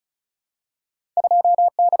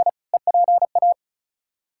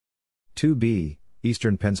2B,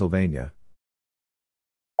 Eastern Pennsylvania.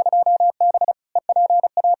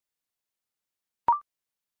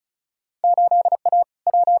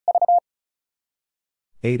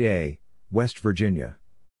 8A, West Virginia.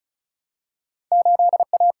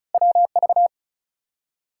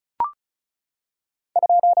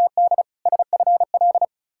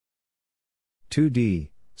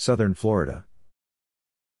 2D, Southern Florida.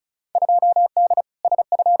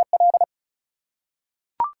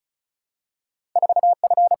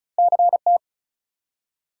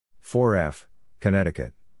 4F,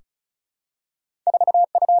 Connecticut.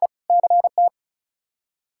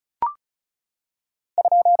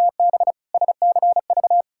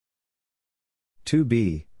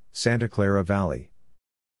 2B, Santa Clara Valley.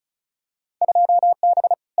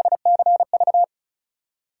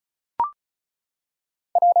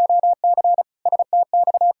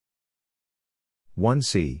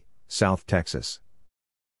 1C, South Texas.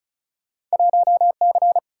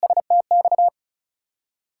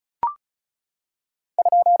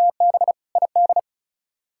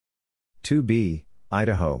 2B,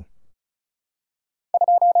 Idaho.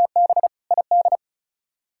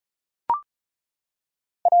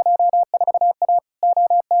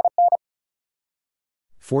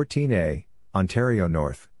 14A, Ontario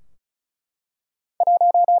North.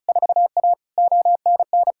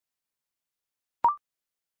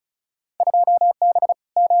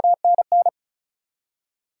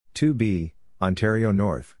 2B, Ontario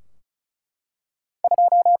North.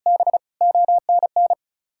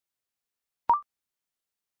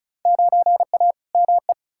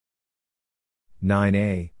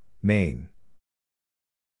 9A, Maine.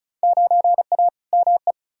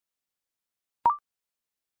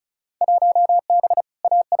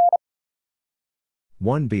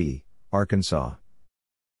 1B, Arkansas.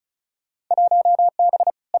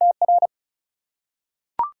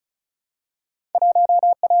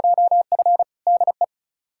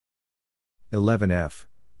 11F,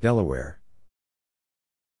 Delaware.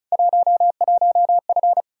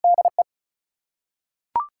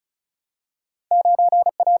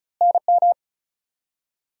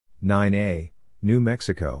 9A, New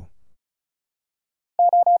Mexico.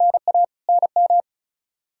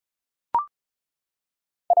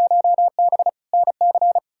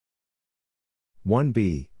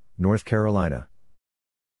 1B, North Carolina.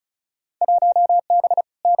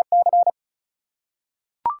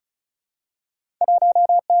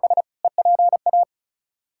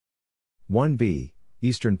 1B,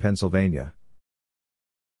 Eastern Pennsylvania.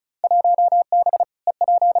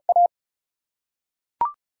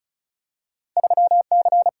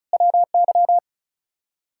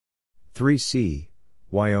 3C,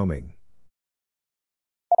 Wyoming.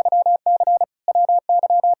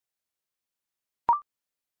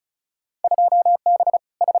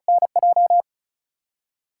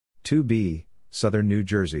 2B, Southern New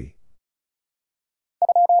Jersey.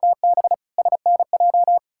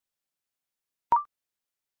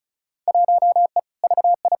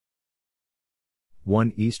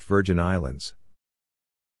 1 East Virgin Islands.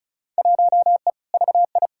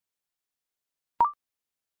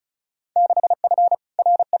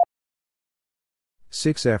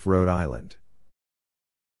 6F, Rhode Island.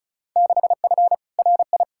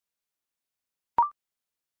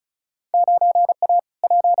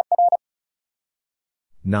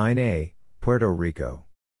 9A, Puerto Rico.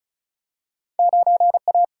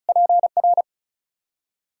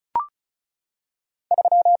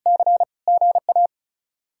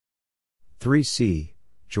 3C,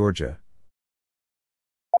 Georgia.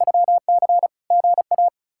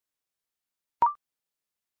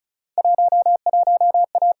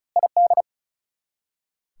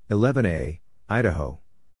 11A, Idaho.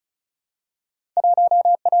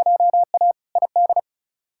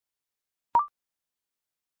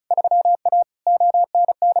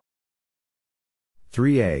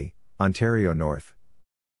 3A, Ontario North.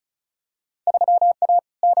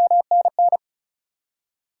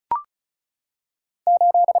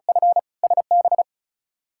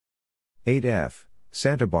 8F,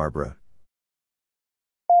 Santa Barbara.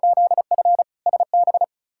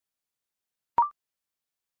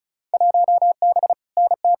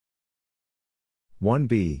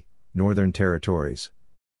 1B, Northern Territories.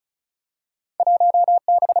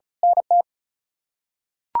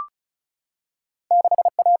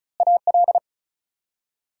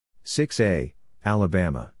 6A,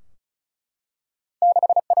 Alabama.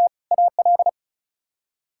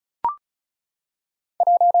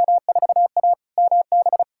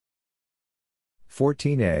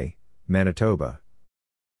 14A, Manitoba.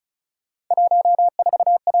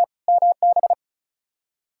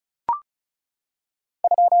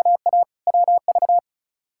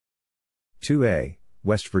 2A,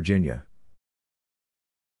 West Virginia.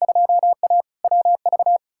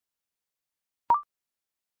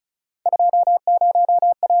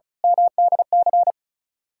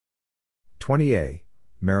 20A,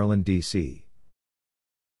 Maryland, D.C.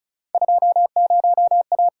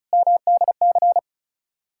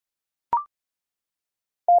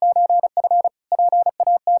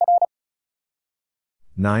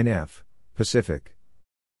 9F, Pacific.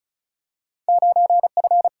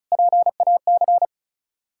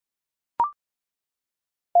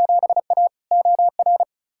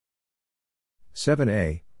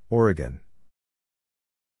 7A, Oregon.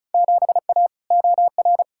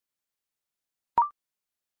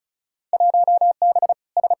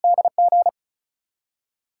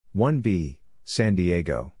 1B, San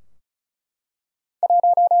Diego.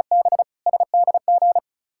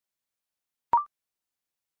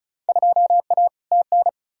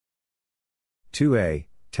 2A,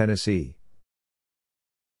 Tennessee.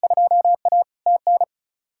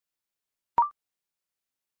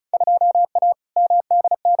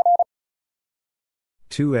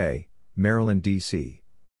 2A, Maryland, D.C.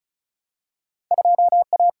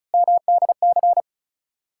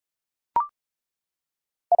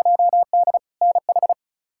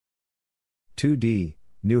 2D,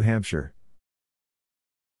 New Hampshire.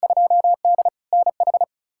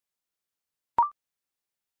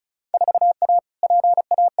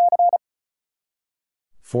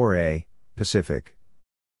 4A, Pacific.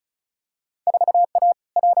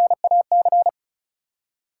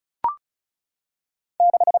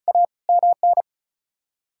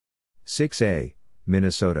 6A,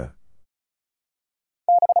 Minnesota.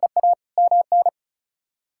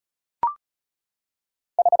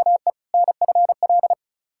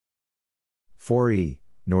 4E,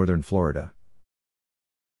 Northern Florida.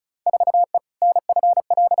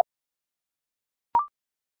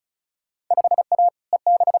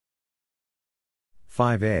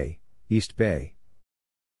 5A, East Bay.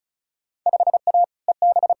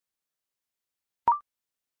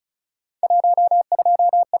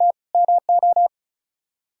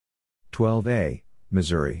 12A,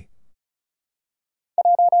 Missouri.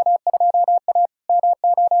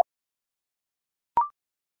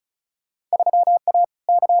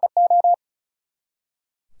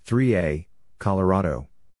 3A, Colorado.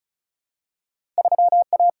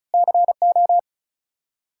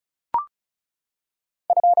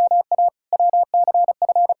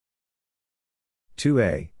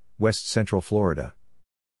 2A, West Central Florida.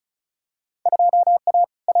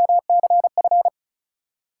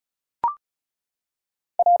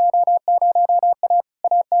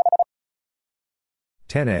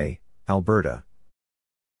 10A, Alberta.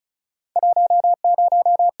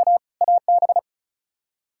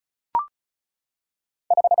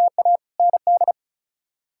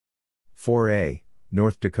 4A,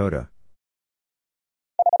 North Dakota.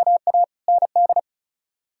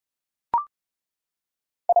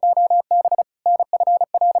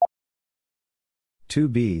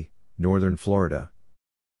 2B, Northern Florida.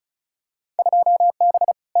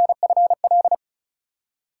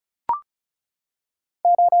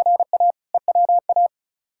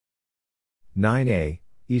 9A,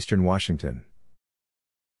 Eastern Washington.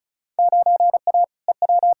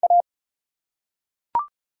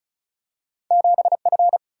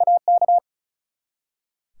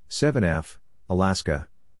 7F, Alaska.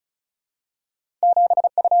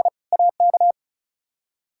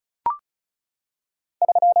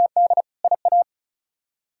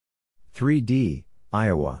 3D,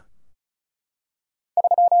 Iowa.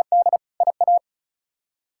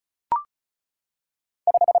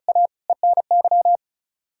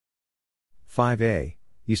 5A,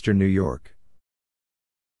 Eastern New York.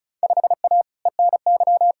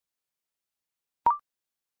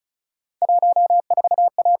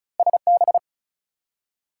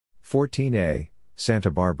 14A,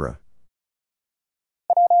 Santa Barbara.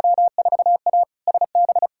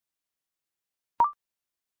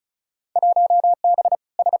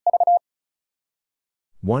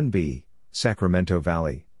 1B, Sacramento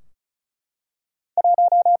Valley.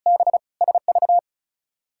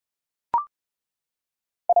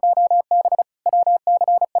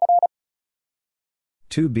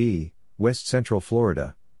 2B, West Central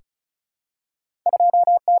Florida.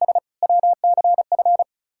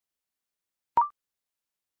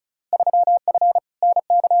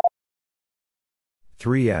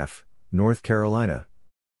 3F, North Carolina.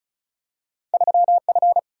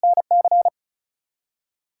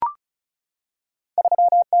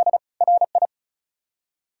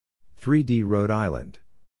 3D, Rhode Island.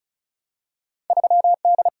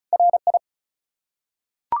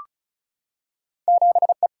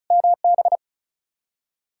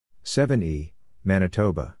 7E,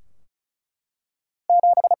 Manitoba.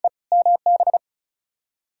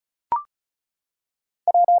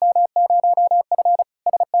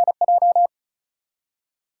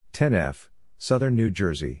 10F, Southern New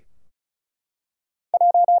Jersey.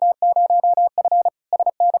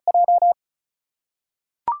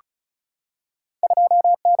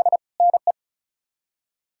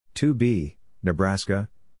 2B, Nebraska.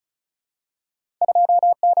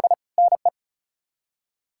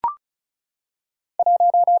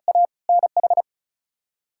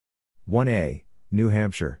 1A, New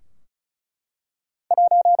Hampshire.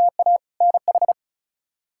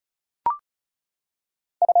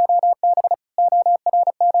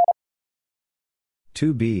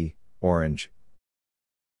 2B, Orange.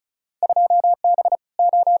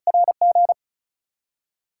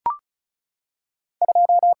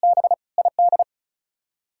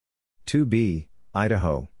 2B,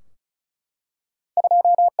 Idaho.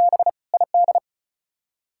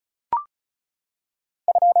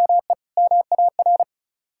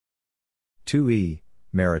 2E,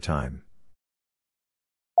 Maritime.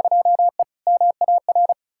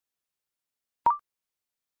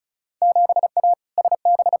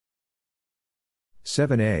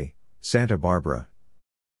 7A, Santa Barbara.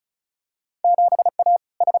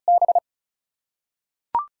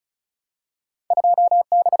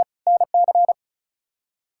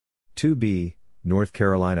 2B, North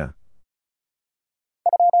Carolina.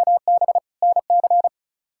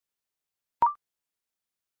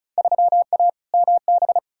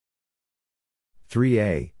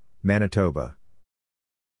 3A, Manitoba.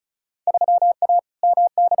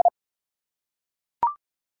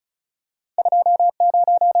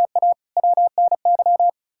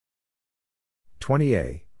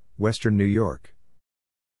 20A, Western New York.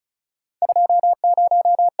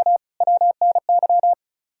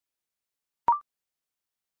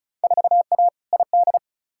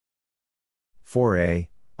 4A,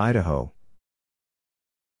 Idaho.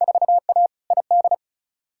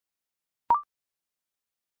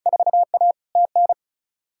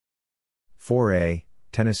 4A,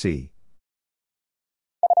 Tennessee.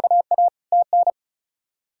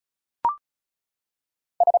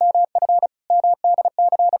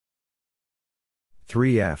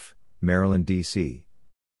 3F, Maryland, D.C.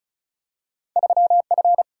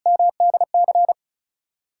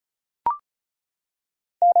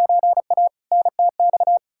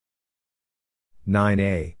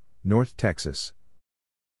 9A, North Texas.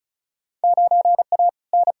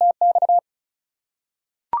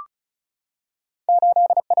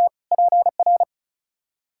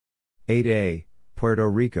 8A, Puerto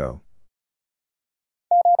Rico.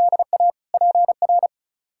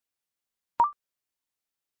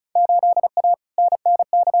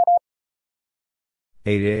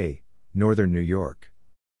 8A, Northern New York.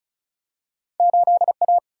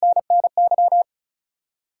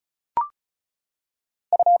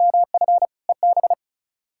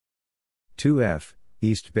 2F,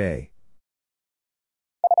 East Bay.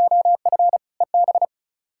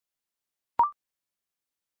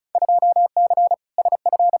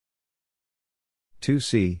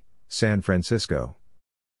 2C, San Francisco.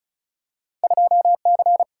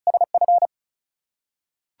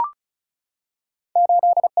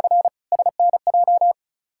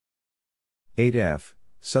 8F,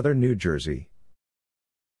 Southern New Jersey.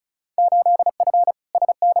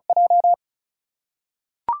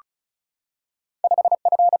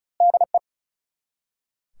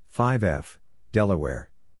 5F, Delaware.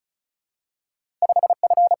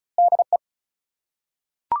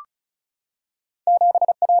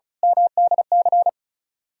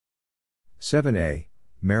 7A,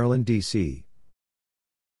 Maryland, D.C.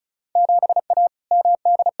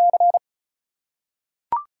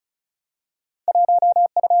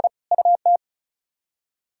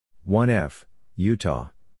 1F, Utah.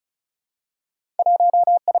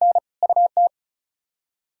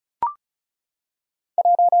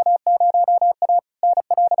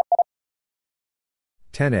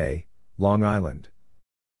 10A, Long Island.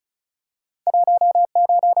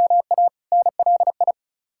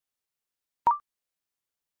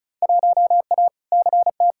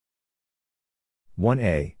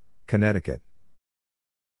 1A, Connecticut.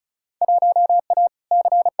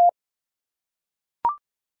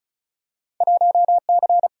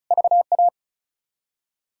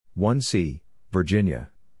 1C,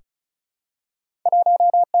 Virginia.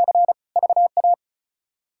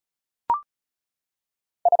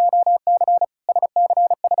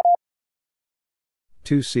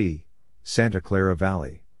 2C, Santa Clara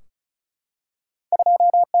Valley.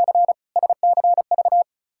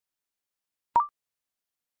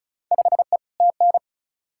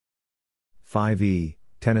 5E,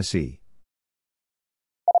 Tennessee.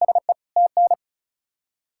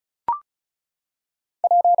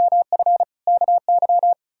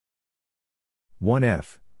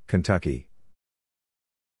 1F, Kentucky.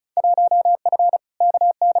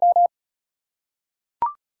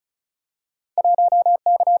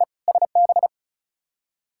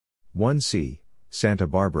 1C, Santa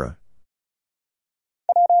Barbara.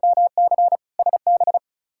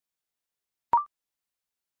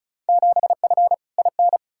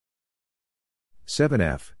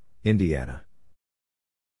 7F, Indiana.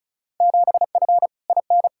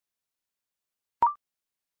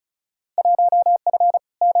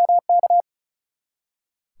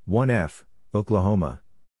 1F, Oklahoma.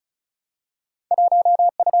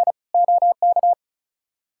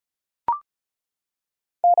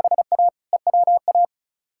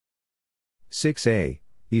 6A,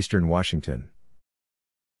 Eastern Washington.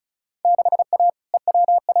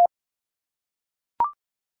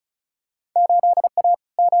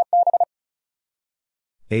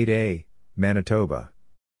 8A, Manitoba.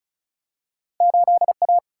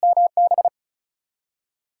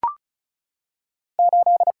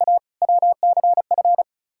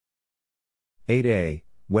 8A,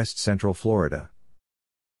 West Central Florida.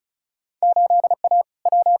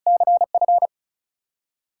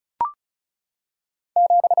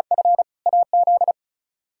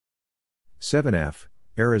 7F,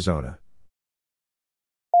 Arizona.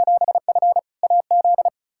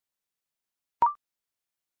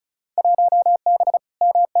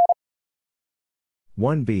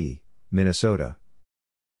 1B, Minnesota.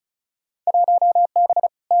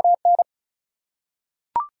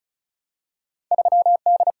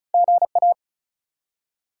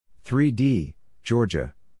 3D,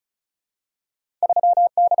 Georgia.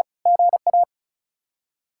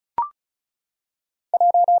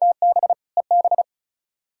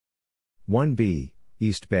 1B,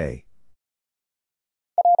 East Bay.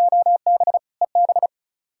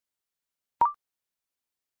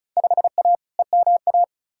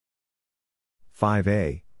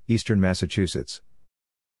 5A, Eastern Massachusetts.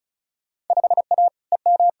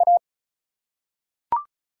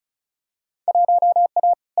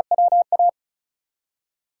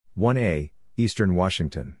 1A, Eastern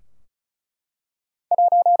Washington.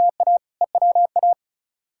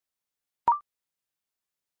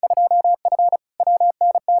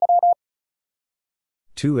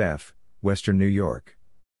 2F, Western New York.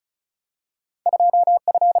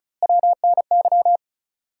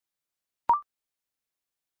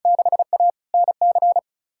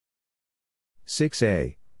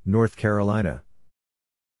 6A, North Carolina.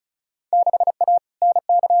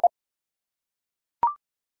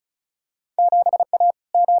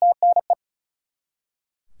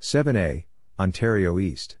 7A, Ontario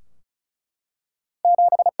East.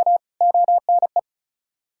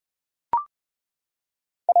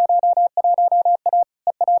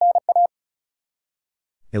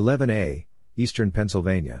 11A, Eastern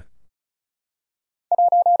Pennsylvania.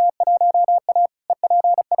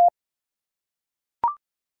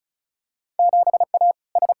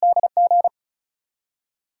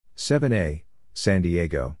 7A, San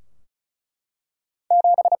Diego.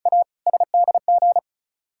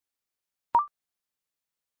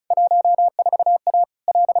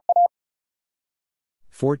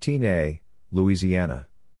 14A, Louisiana.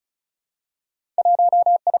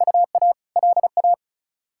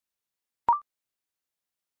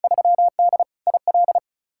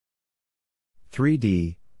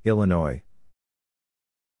 3D, Illinois.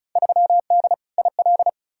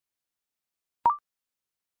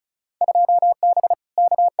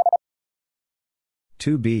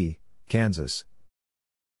 2B, Kansas.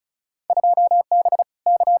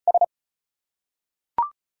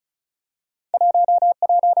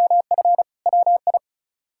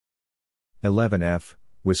 11F,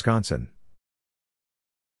 Wisconsin.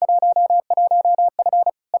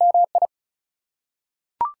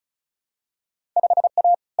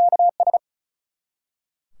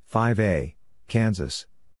 5A, Kansas.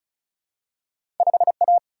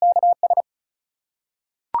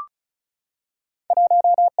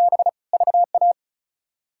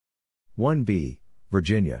 1B,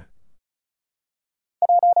 Virginia.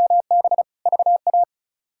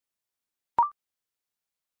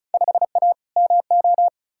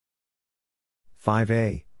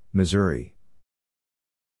 5A, Missouri.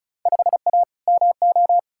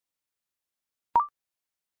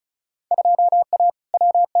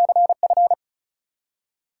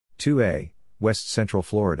 2A, West Central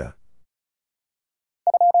Florida.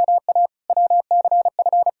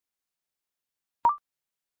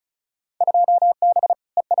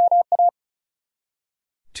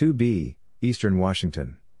 2B, Eastern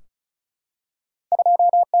Washington.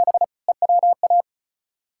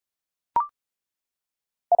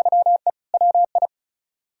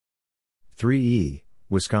 3E,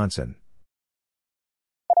 Wisconsin.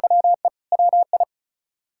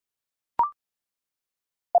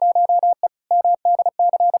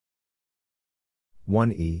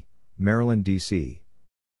 1E, Maryland, D.C.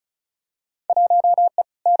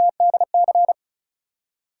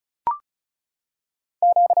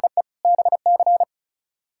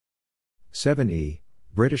 7E,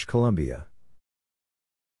 British Columbia.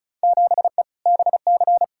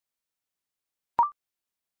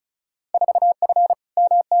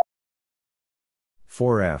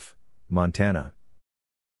 4F, Montana.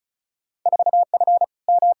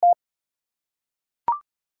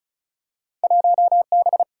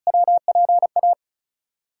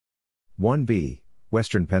 1B,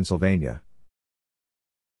 Western Pennsylvania.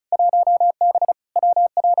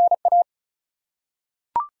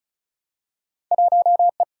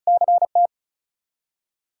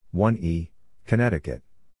 1E, Connecticut.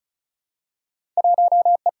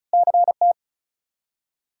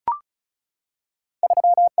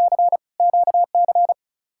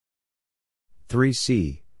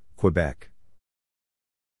 3C, Quebec.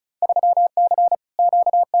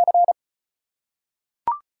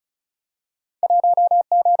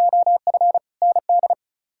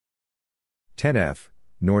 10F,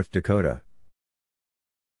 North Dakota.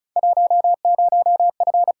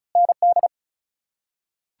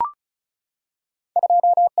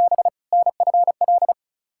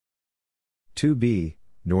 2B,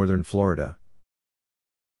 Northern Florida.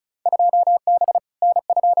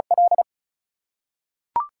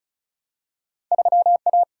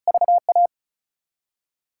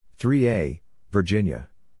 3A, Virginia.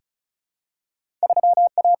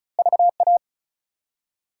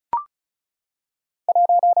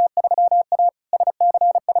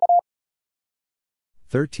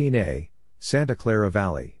 13A, Santa Clara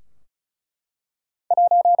Valley.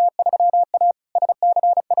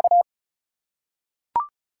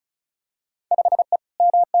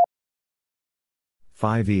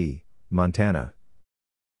 5E, Montana.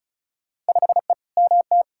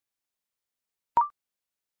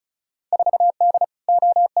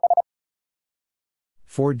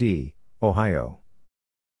 4D, Ohio.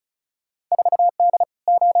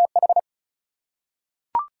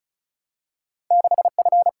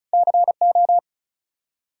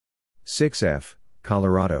 6F,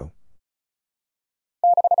 Colorado.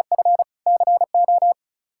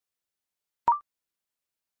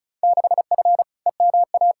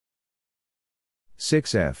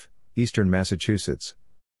 6F, Eastern Massachusetts.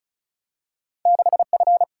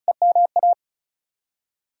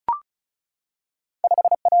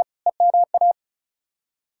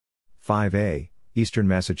 5A, Eastern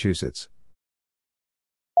Massachusetts.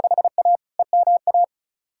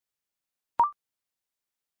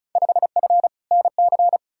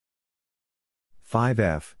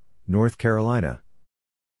 5F, North Carolina.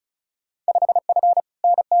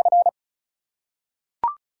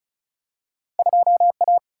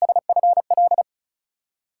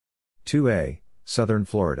 2A, Southern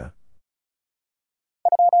Florida.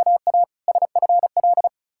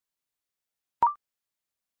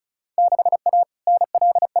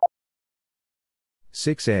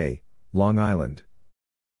 6A, Long Island.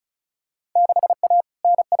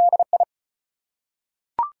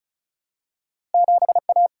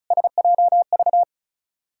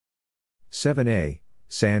 7A,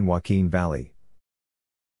 San Joaquin Valley.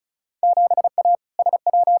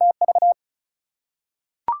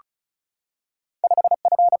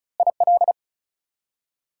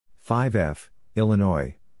 5F,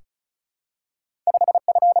 Illinois.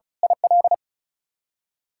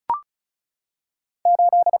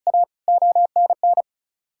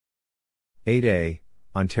 8A,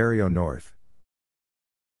 Ontario North.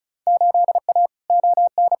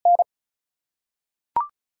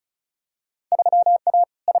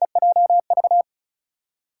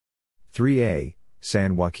 3A,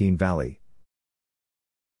 San Joaquin Valley.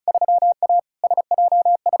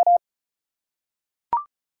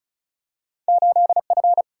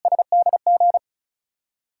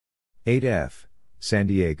 8F, San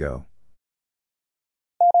Diego.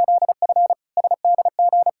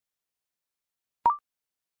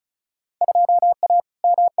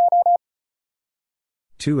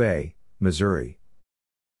 2A, Missouri.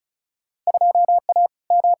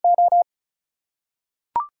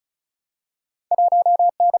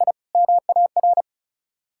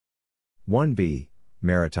 1B,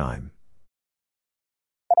 Maritime.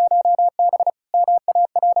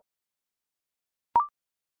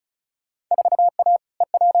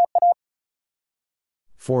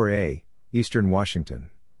 4A, Eastern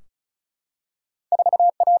Washington.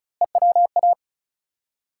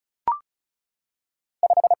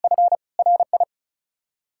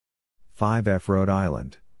 5F, Rhode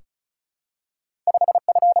Island.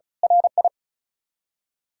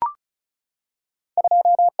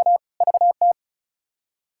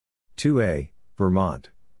 2A,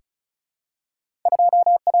 Vermont.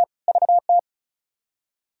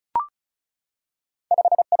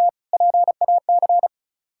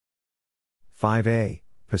 5A,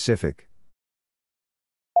 Pacific.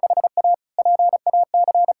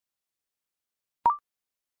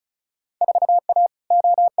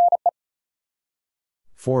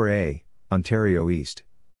 4A, Ontario East.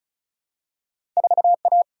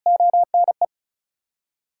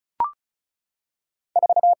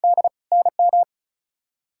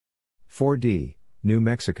 4D, New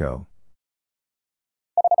Mexico.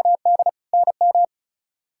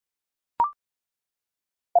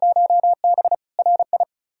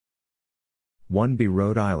 1B,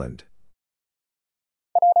 Rhode Island.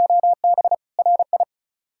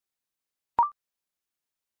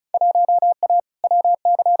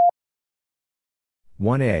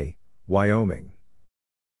 1A, Wyoming.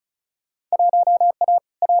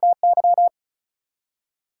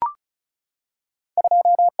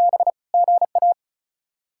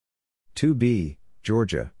 2B,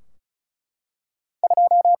 Georgia.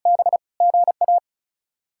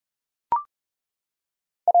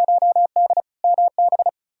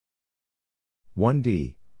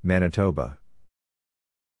 1D, Manitoba.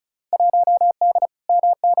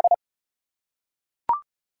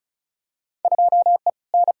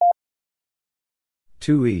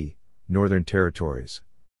 2E, Northern Territories.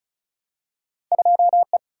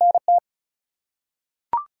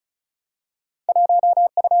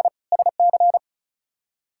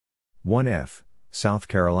 1F, South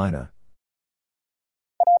Carolina.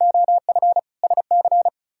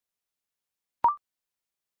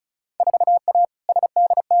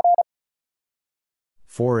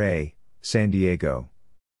 4A, San Diego.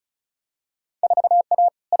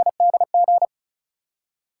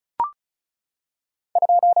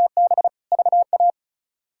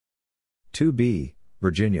 2B,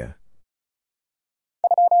 Virginia.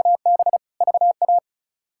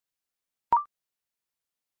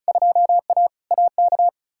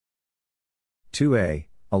 2A,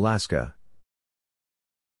 Alaska.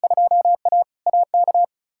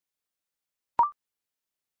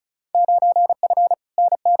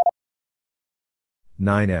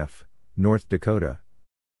 9F, North Dakota.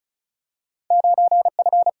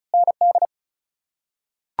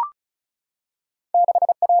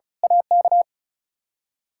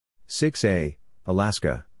 6A,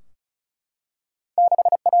 Alaska.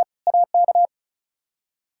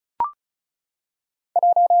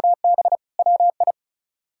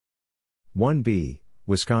 1B,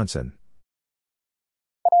 Wisconsin.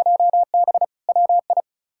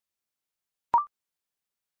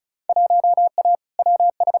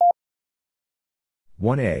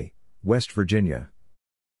 1A, West Virginia.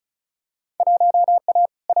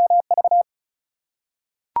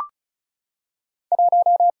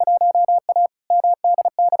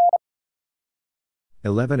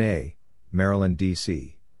 11A, Maryland,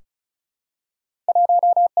 D.C.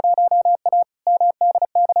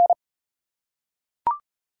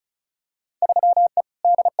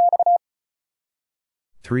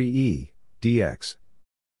 3E, DX.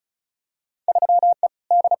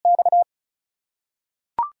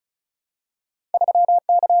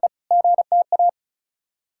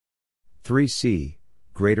 3C,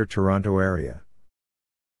 Greater Toronto Area.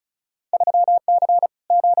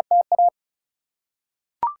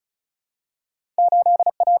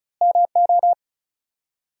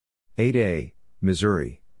 8A,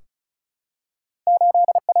 Missouri.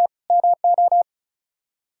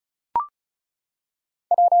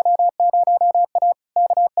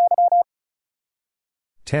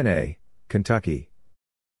 10A, Kentucky.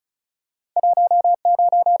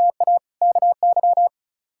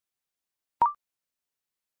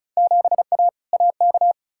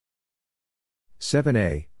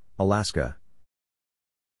 7A, Alaska.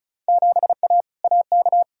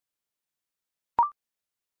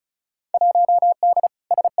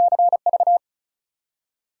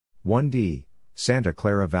 1D, Santa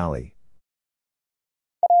Clara Valley.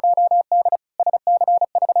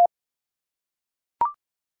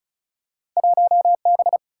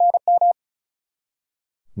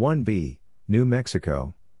 1B, New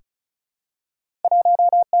Mexico.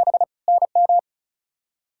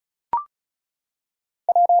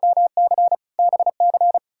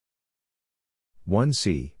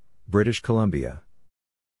 1C, British Columbia.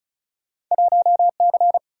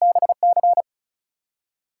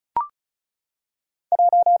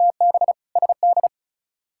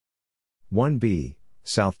 1B,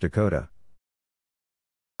 South Dakota.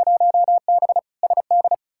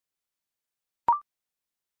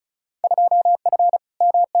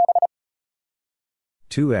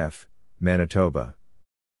 2F, Manitoba.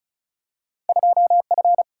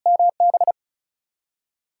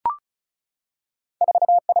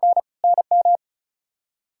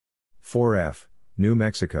 4F, New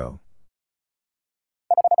Mexico.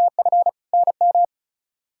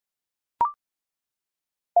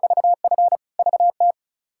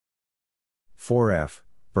 4F,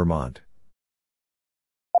 Vermont.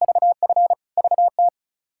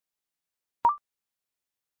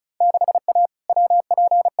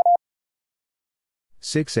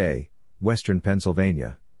 6A, Western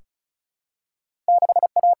Pennsylvania.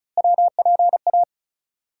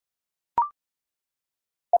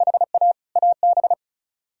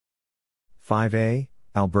 5A,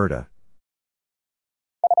 Alberta.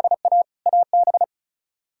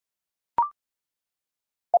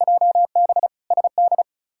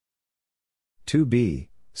 2B,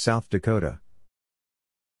 South Dakota.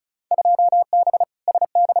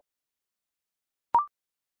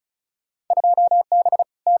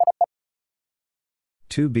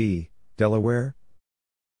 2B, Delaware.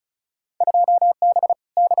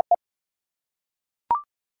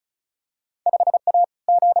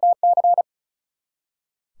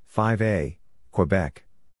 5A, Quebec.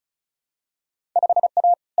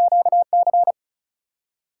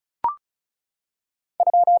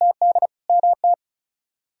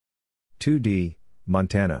 2D,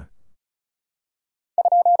 Montana.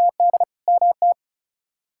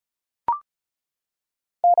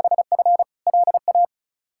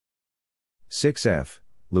 6F,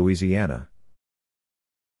 Louisiana.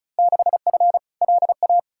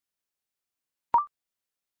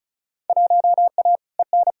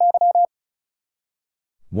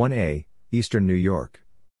 1A, Eastern New York.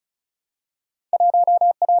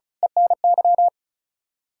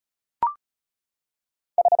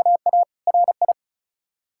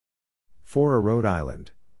 4A, Rhode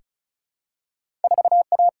Island.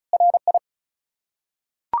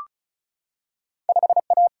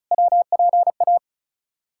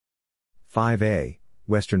 5A,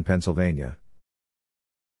 Western Pennsylvania.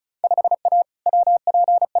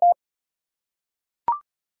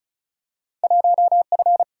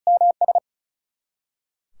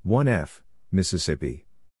 1F, Mississippi.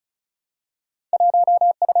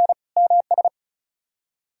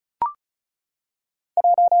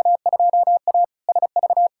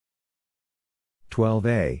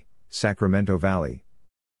 12A, Sacramento Valley.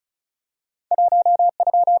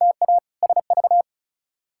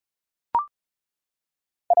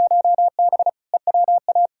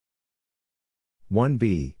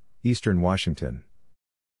 1B, Eastern Washington.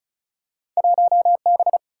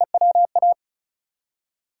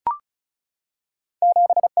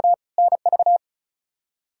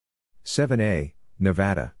 7A,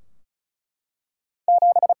 Nevada.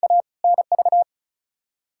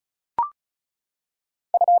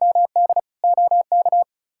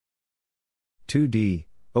 2D,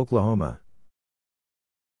 Oklahoma.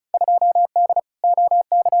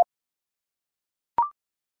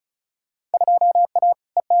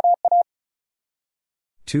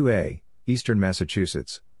 2A, Eastern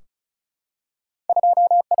Massachusetts.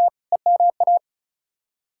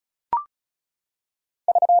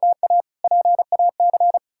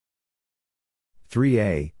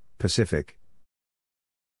 3A, Pacific.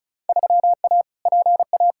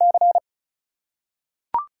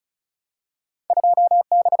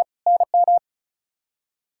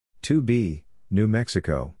 2B, New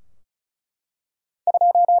Mexico.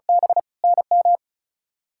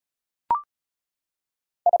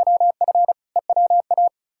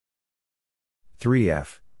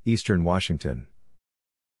 3F, Eastern Washington.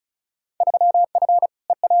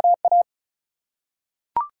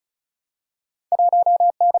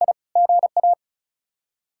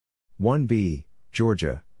 1B,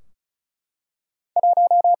 Georgia.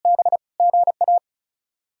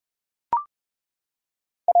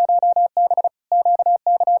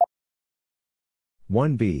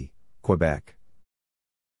 1B, Quebec.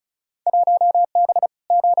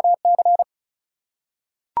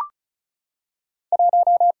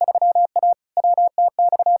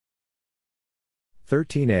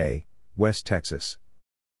 13A, West Texas.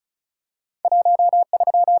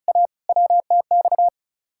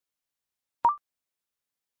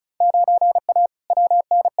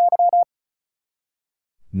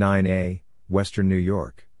 9A, Western New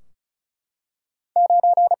York.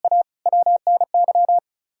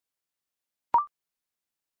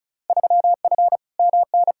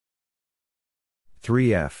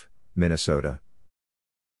 3F, Minnesota.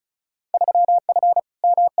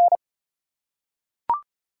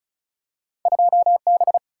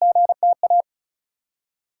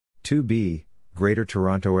 2B, Greater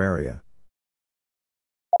Toronto Area.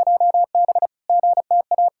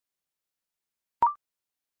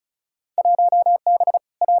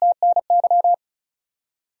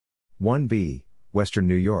 1B, Western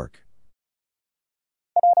New York.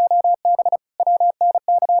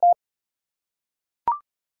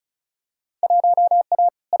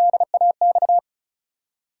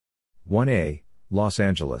 1A, Los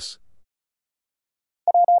Angeles.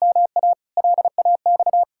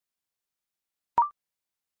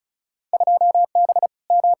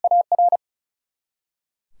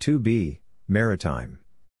 2B, Maritime.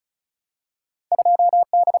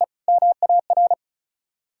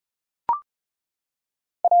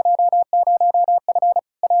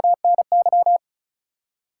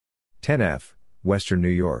 10F, Western New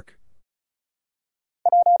York.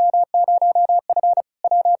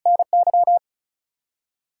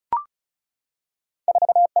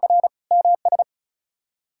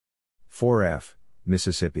 4F,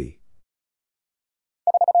 Mississippi.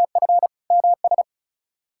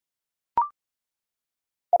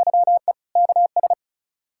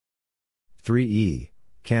 3E,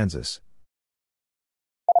 Kansas.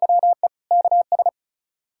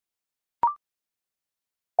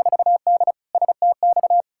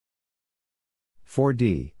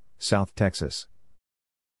 4D, South Texas.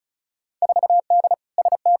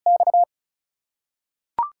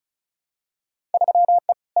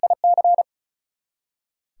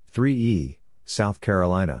 3E, South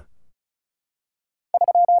Carolina.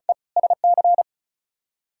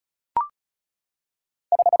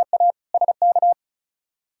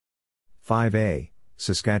 5A,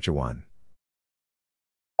 Saskatchewan.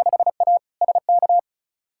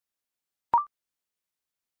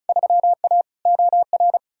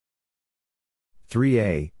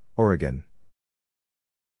 3A, Oregon.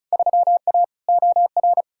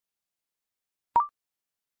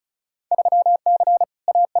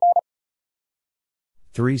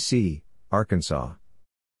 3C, Arkansas.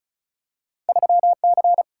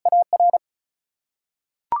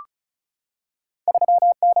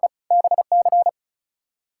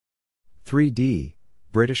 3D,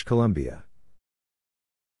 British Columbia.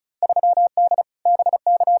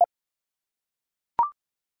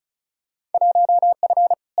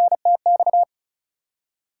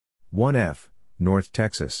 1F, North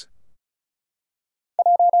Texas.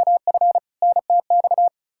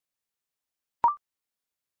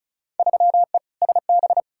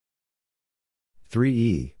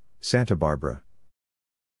 3E, Santa Barbara.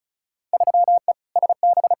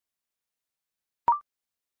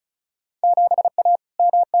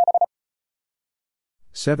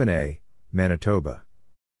 7A, Manitoba.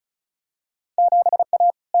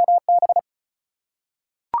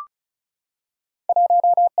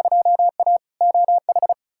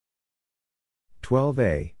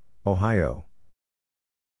 12A, Ohio.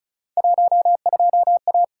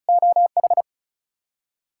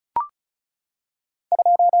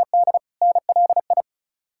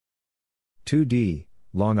 2D,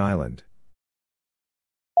 Long Island.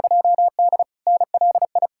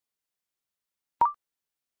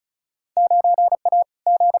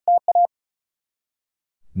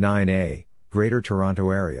 9A, Greater Toronto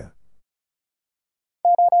Area.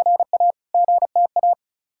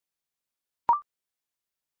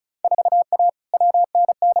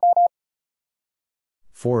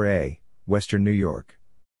 4A, Western New York.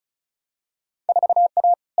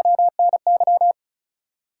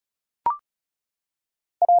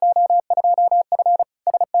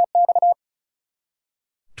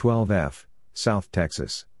 12F, South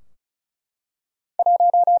Texas.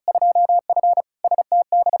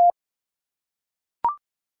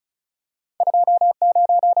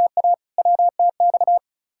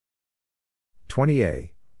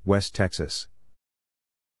 20A, West Texas.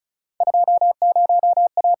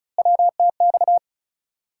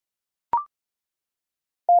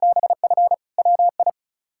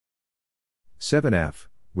 7F,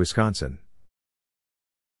 Wisconsin.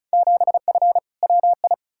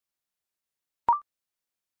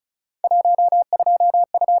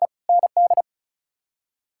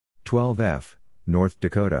 12F, North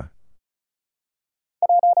Dakota.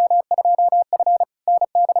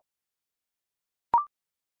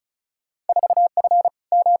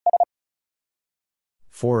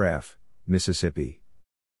 4F, Mississippi.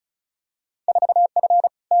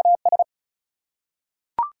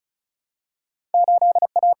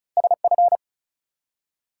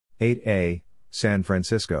 8A, San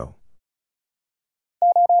Francisco.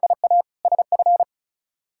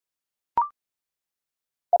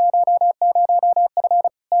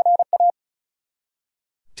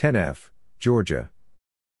 10F, Georgia.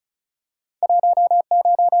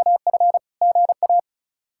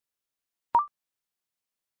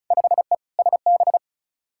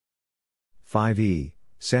 5E,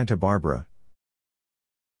 Santa Barbara.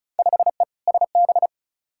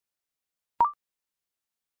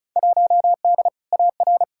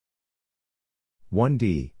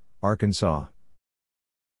 1D, Arkansas.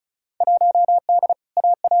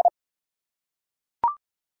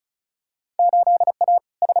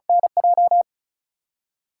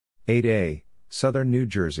 8A, Southern New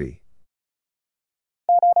Jersey.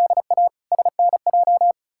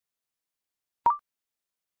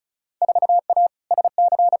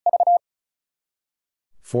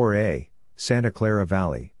 4A, Santa Clara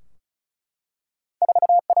Valley.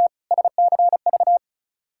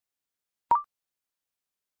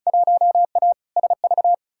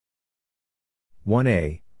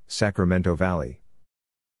 1A, Sacramento Valley.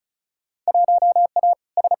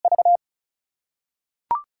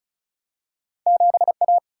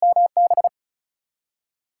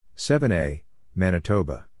 7A,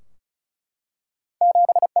 Manitoba.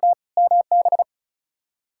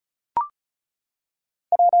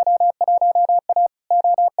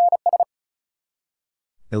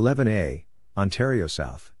 11A, Ontario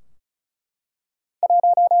South.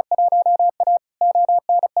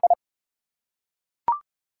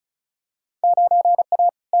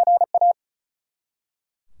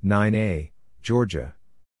 9A, Georgia.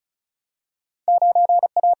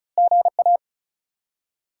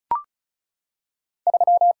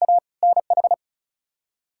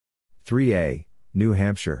 3A, New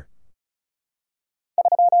Hampshire.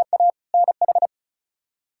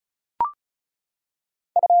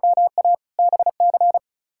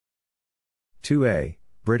 2A,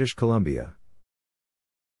 British Columbia.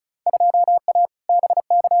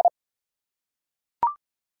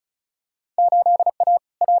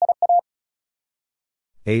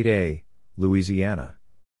 8A, Louisiana.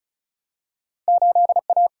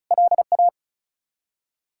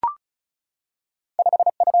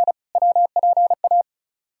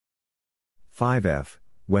 5F,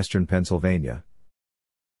 Western Pennsylvania.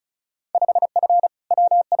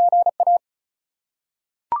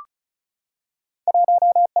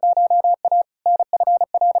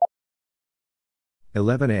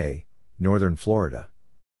 11A, Northern Florida.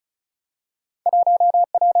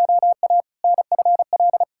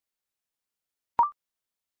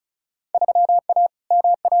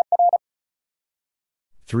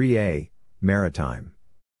 3A, Maritime.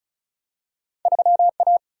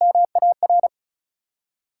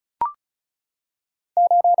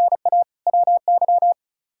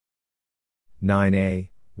 9A,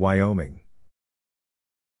 Wyoming.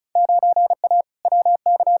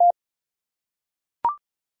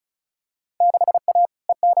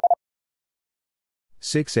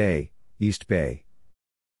 6A, East Bay.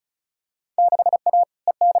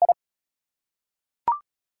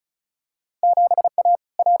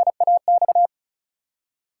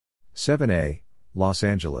 7A, Los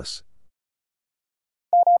Angeles.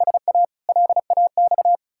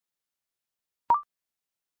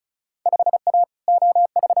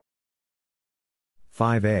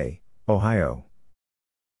 5A, Ohio.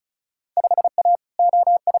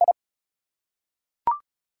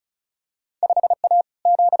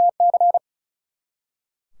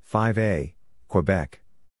 5A, Quebec.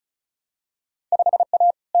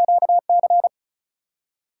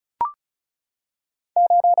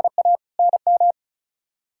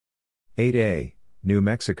 8A, New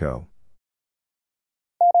Mexico.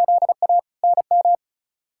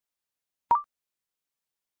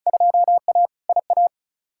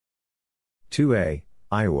 2A,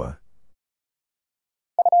 Iowa.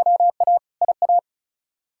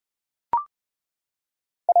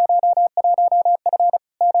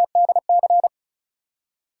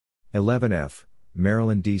 11F,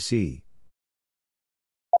 Maryland, D.C.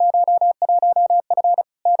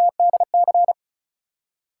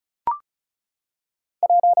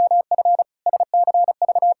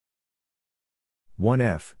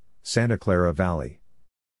 1F, Santa Clara Valley.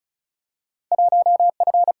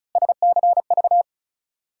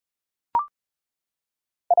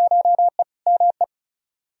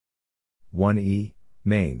 1E,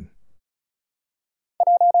 Maine.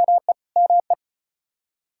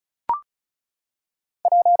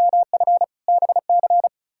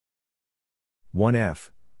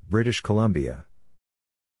 1F, British Columbia.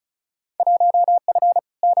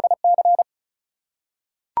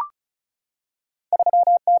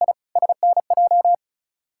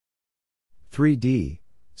 3D,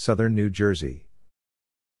 Southern New Jersey.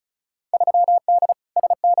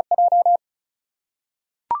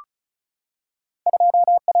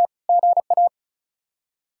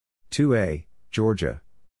 2A, Georgia.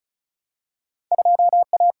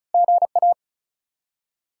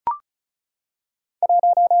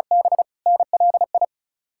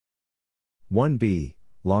 1B,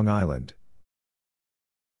 Long Island.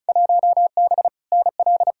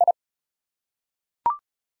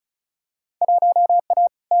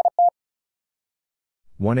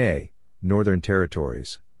 1A, Northern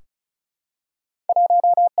Territories.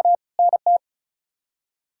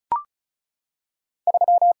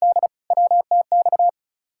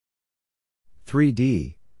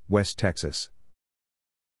 3D, West Texas.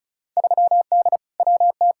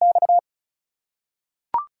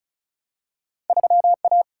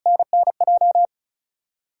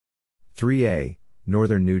 3A,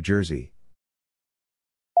 Northern New Jersey.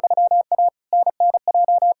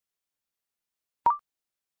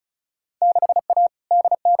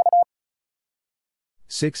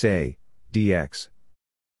 6A, DX.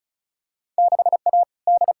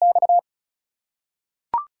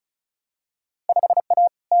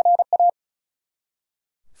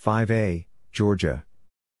 5A, Georgia.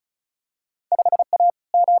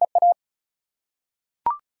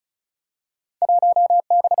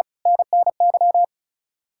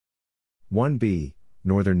 1B,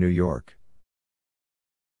 Northern New York.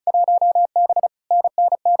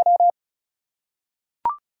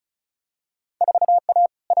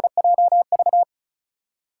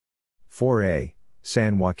 4A,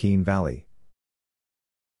 San Joaquin Valley.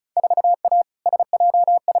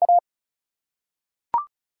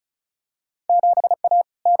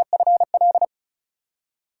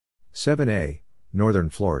 7A, Northern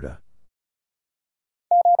Florida.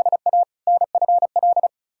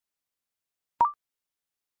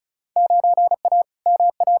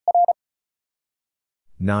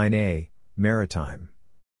 9A, Maritime.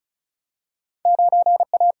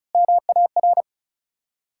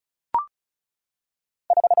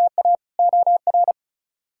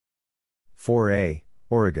 4A,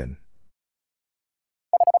 Oregon.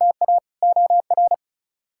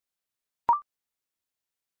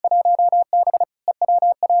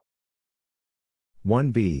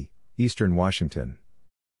 1B, Eastern Washington.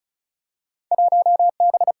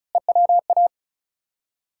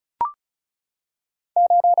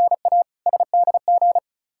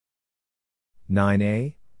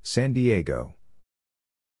 9A, San Diego.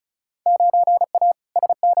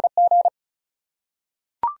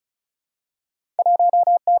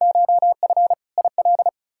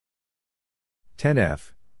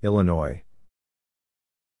 10F, Illinois.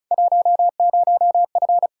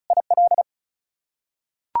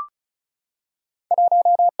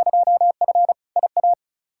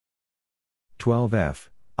 12F,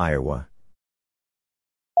 Iowa.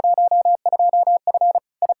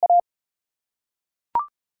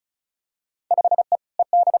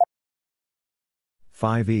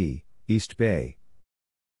 5E, East Bay.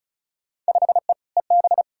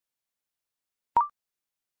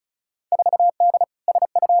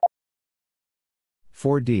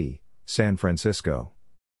 4D, San Francisco.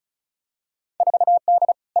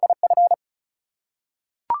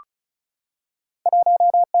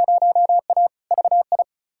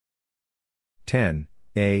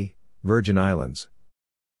 10A, Virgin Islands.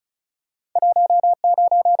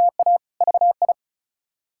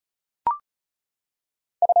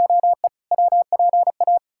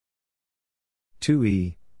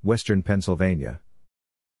 2E, Western Pennsylvania.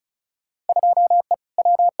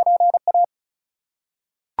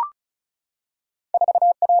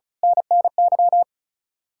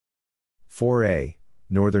 4A,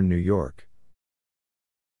 Northern New York.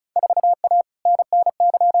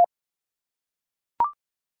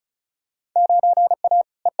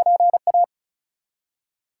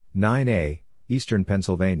 9A, Eastern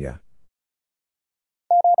Pennsylvania.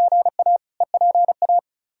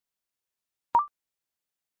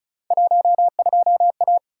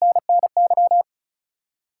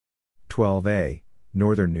 12A,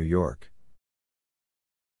 Northern New York.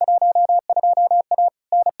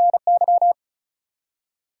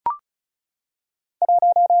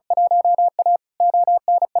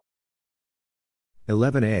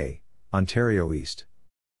 11A, Ontario East.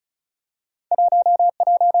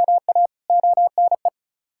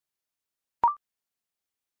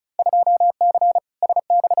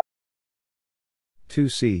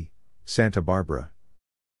 2C, Santa Barbara.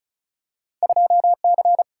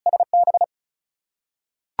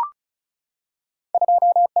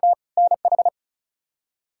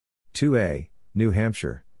 2A, New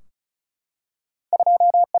Hampshire.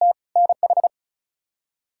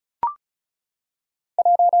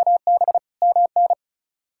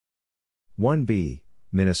 1B,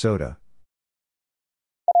 Minnesota.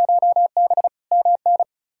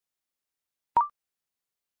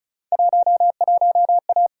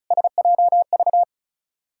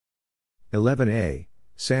 11A,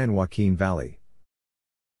 San Joaquin Valley.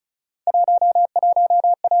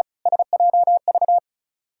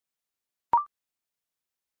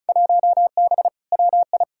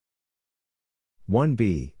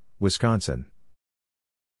 1B, Wisconsin.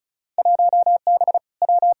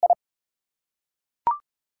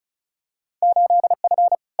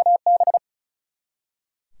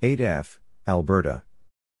 8F, Alberta.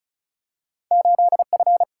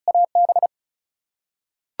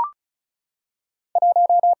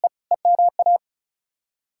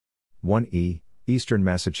 1E, Eastern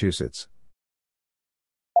Massachusetts.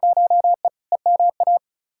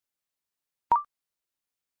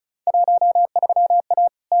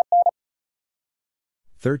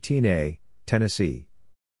 13A, Tennessee.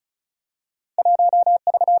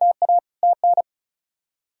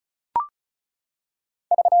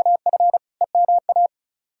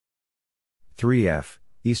 3F,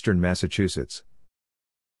 Eastern Massachusetts.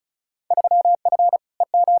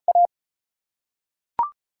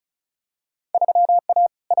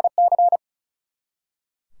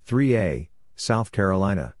 3A, South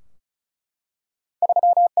Carolina.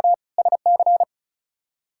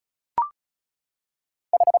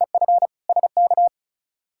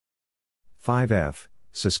 5F,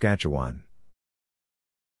 Saskatchewan.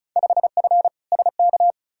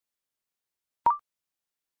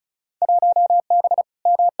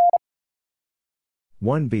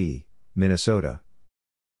 1B, Minnesota.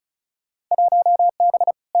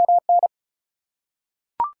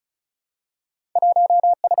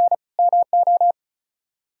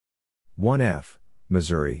 1F,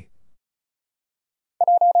 Missouri.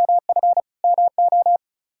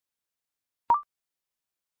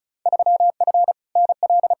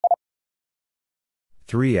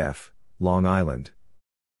 3F, Long Island.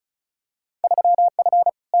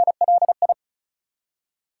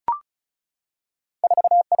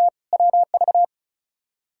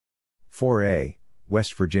 4A,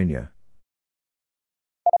 West Virginia.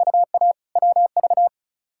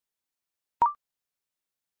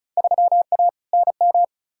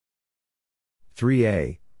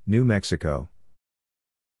 3A, New Mexico.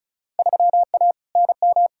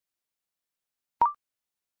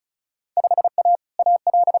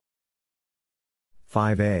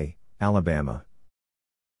 5A, Alabama.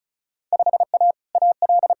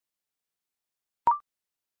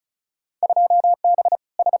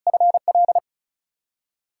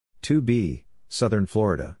 2B, Southern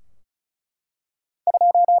Florida.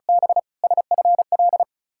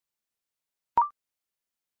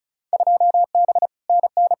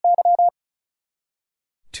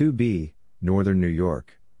 2B, Northern New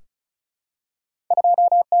York.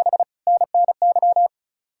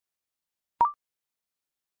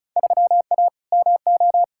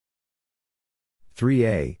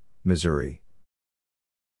 3A, Missouri.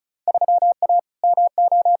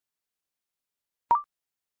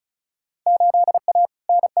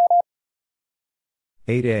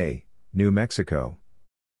 8A, New Mexico.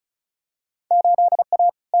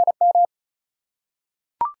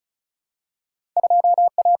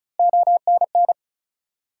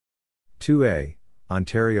 2A,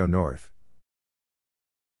 Ontario North.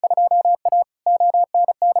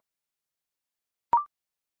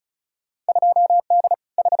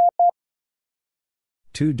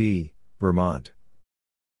 2D, Vermont.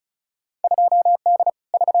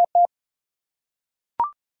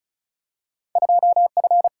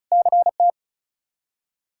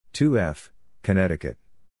 2F, Connecticut.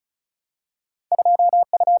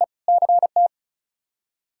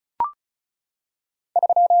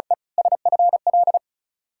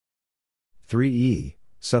 3E,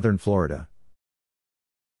 Southern Florida.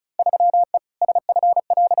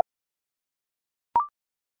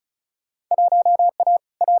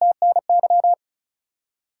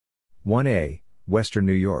 1A, Western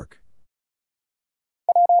New York.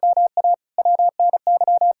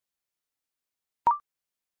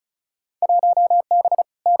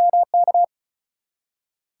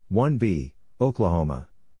 1B, Oklahoma.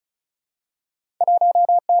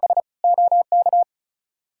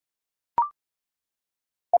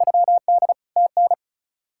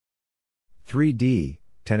 3D,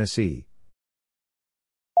 Tennessee.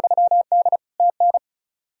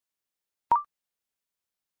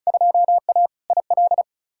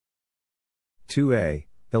 2A,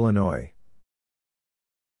 Illinois.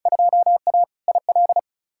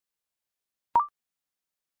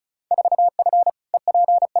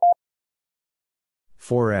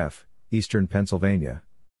 4F, Eastern Pennsylvania.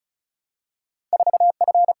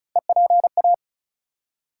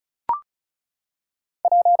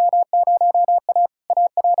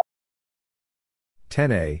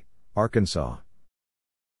 10A, Arkansas.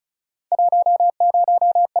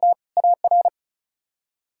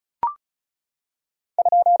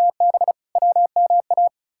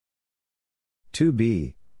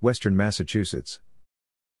 2B, Western Massachusetts.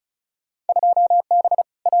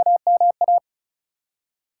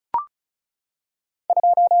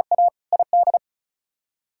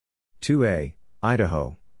 2A,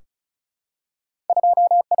 Idaho.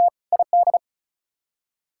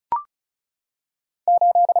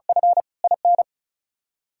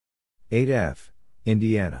 8F,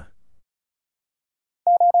 Indiana.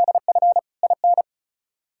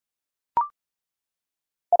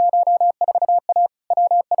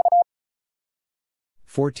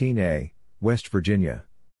 14A, West Virginia.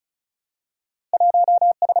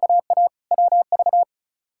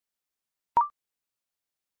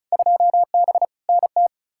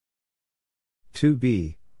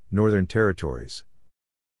 2B, Northern Territories.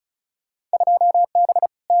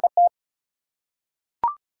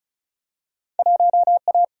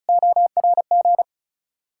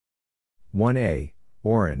 1A,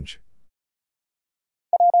 Orange.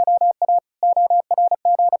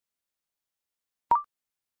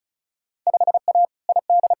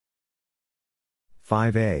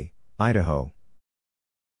 5A, Idaho.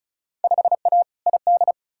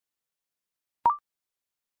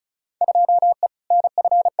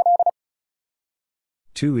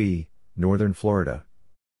 2E, Northern Florida.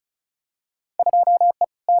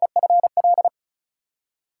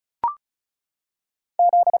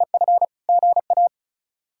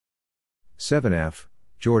 7F,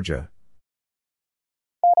 Georgia.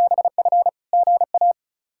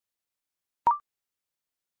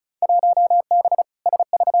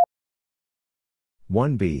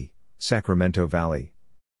 1B, Sacramento Valley.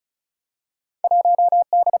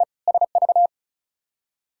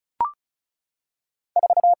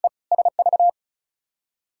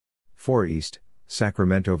 4 East,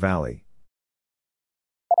 Sacramento Valley.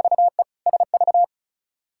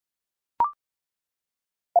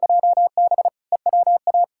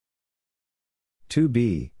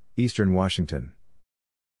 2B, Eastern Washington.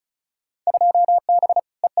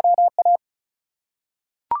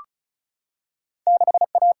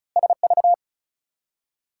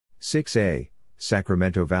 6A,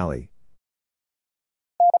 Sacramento Valley.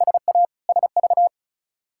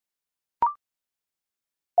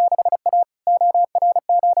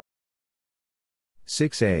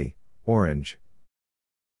 6A, Orange.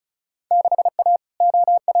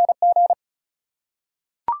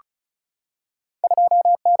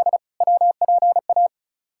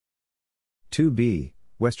 2B,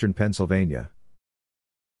 Western Pennsylvania.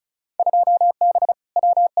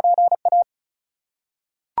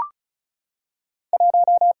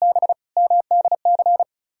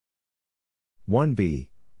 1B,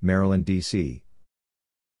 Maryland, D.C.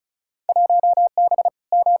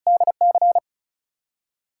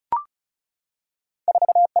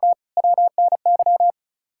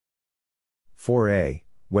 4A,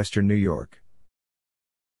 Western New York.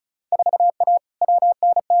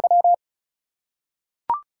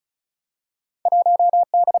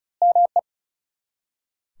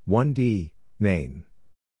 1D, Maine.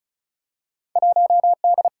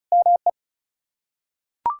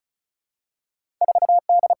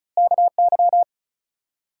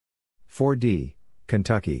 4D,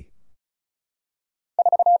 Kentucky.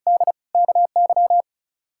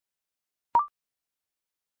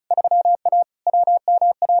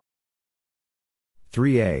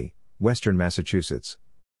 3A, Western Massachusetts.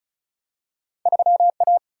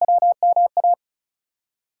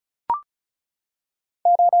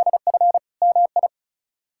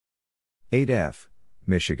 8F,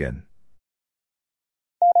 Michigan.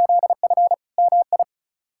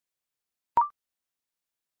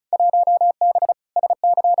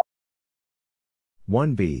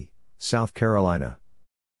 1B, South Carolina.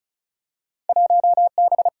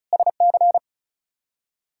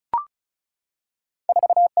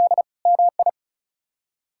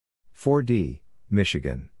 4D,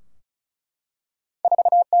 Michigan.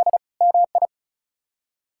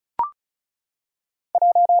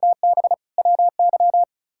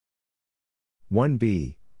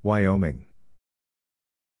 1B, Wyoming.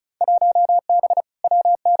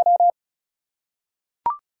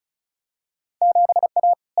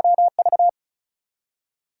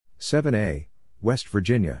 7A, West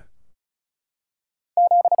Virginia.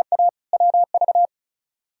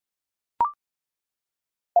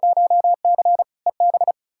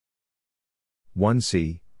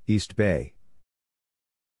 1C, East Bay.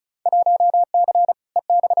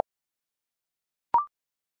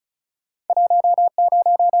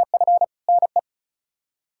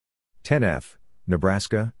 10F,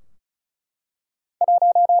 Nebraska.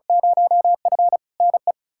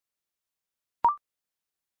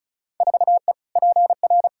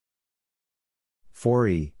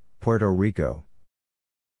 4E, Puerto Rico.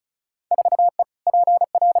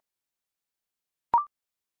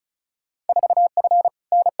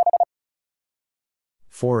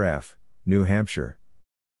 4F, New Hampshire.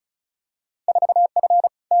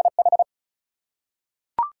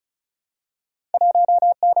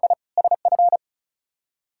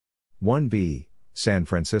 1B, San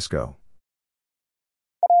Francisco.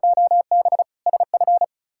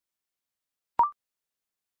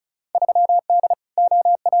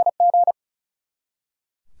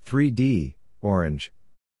 3D, Orange.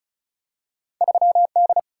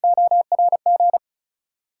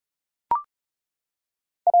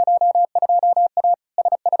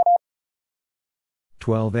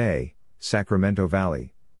 12A, Sacramento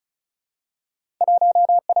Valley.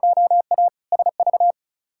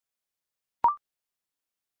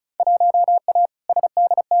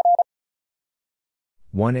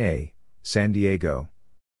 1A, San Diego.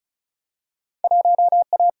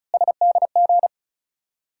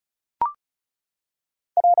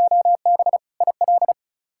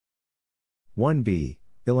 1B,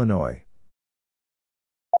 Illinois.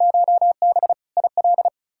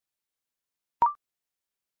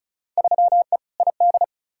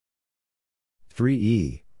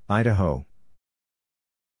 3E, Idaho.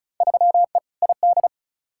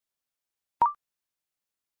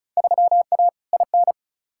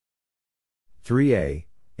 3A,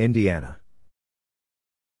 Indiana.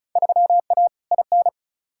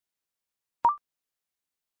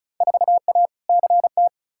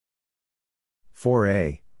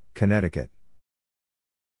 4A, Connecticut.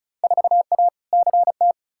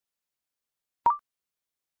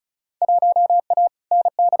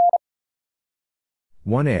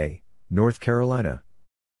 1A, North Carolina.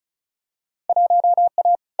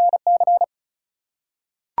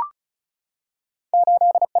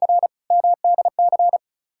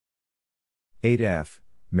 8F,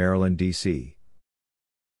 Maryland, D.C.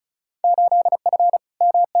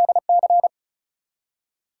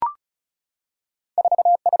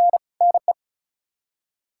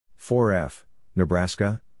 4F,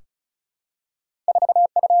 Nebraska.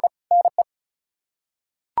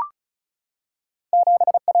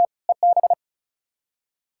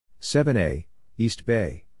 7A, East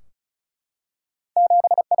Bay.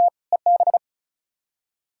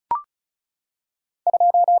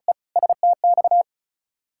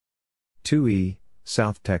 2E,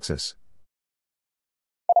 South Texas.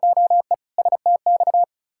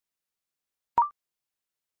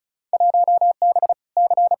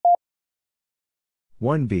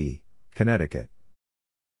 1B, Connecticut.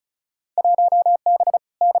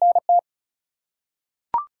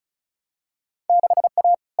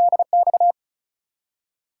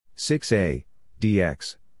 6A,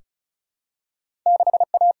 DX.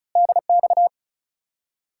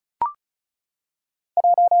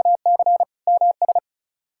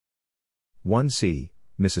 1C,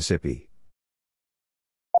 Mississippi.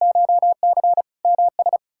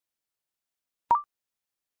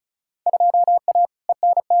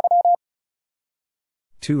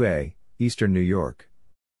 2A, Eastern New York.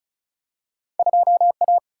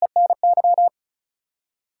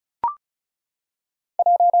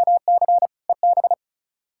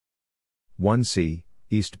 1C,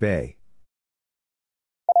 East Bay.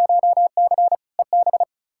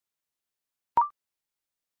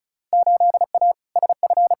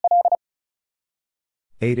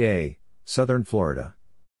 8A, Southern Florida.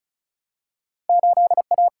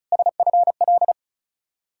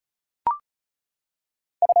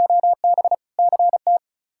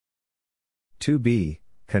 2B,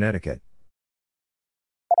 Connecticut.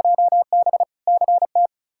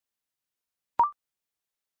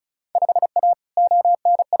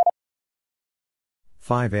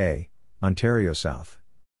 5A, Ontario South.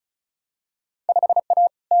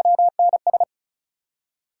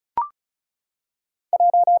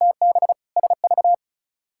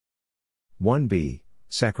 1B,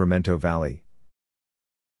 Sacramento Valley.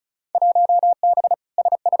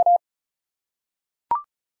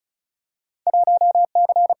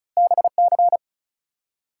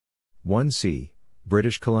 1C,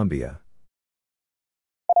 British Columbia.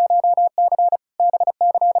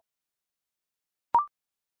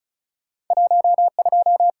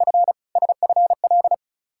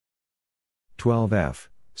 12F,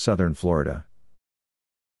 Southern Florida.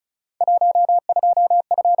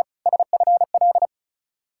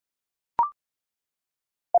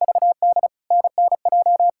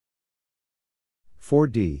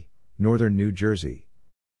 4D, Northern New Jersey.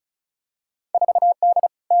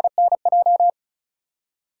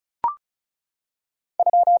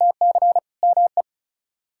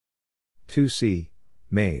 2C,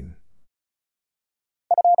 Maine.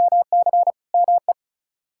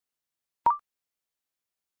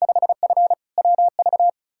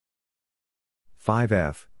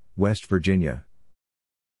 5F, West Virginia.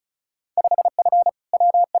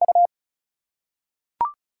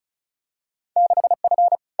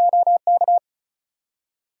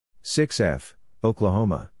 6F,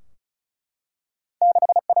 Oklahoma.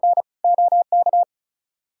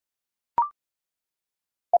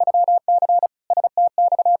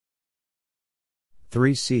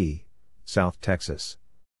 3C, South Texas.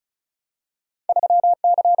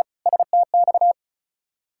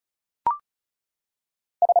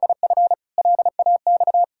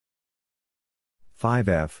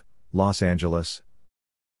 5F, Los Angeles.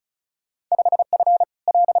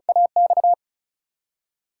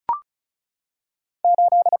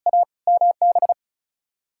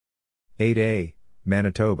 8A,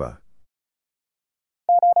 Manitoba.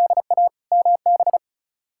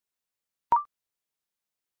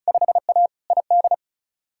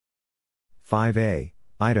 5A,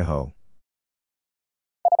 Idaho.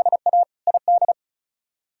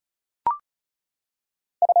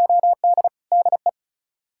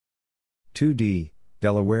 2D,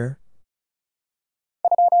 Delaware.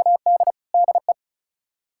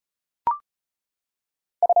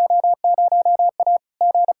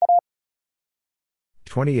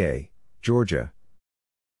 20A, Georgia.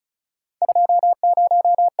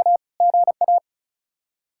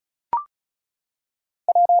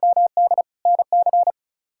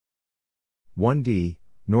 1D,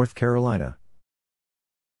 North Carolina.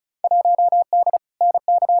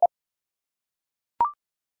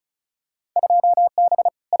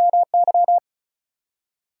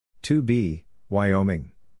 2B,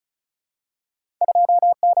 Wyoming.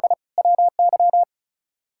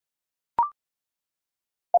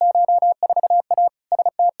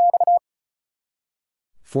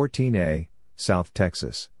 14A, South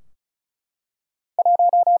Texas.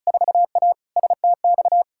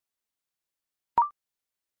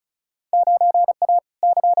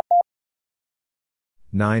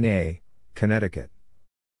 9A, Connecticut.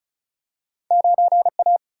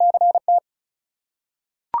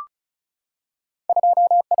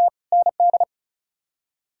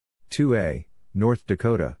 2A, North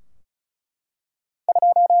Dakota.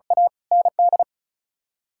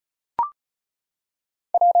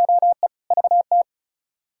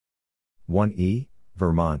 1E,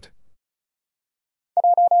 Vermont.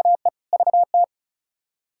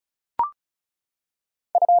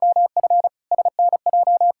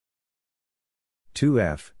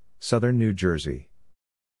 2F, Southern New Jersey.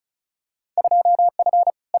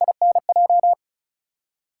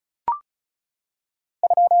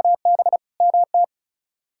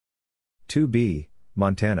 2B,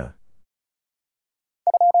 Montana.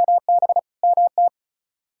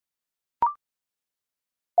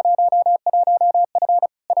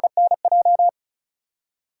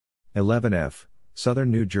 11F,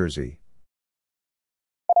 Southern New Jersey.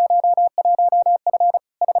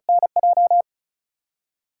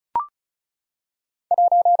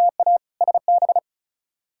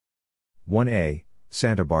 1A,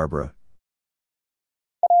 Santa Barbara.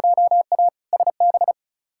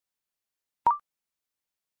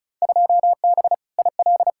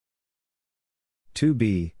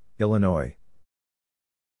 2B, Illinois.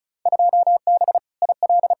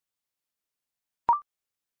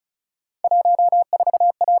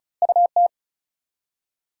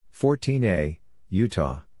 14A,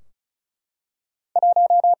 Utah.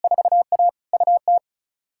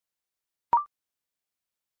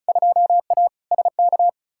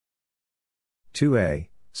 2A,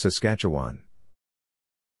 Saskatchewan.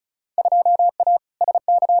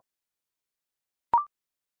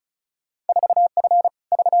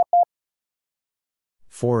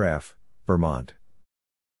 4F, Vermont.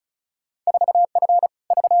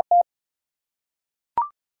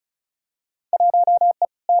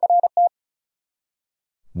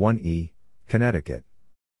 1E, Connecticut.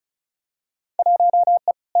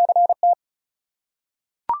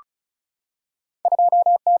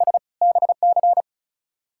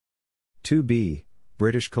 2B,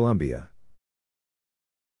 British Columbia.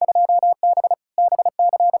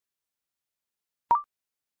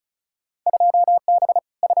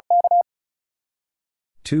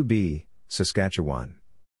 2B, Saskatchewan.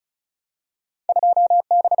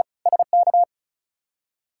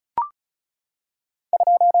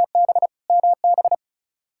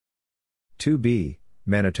 2B,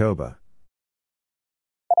 Manitoba.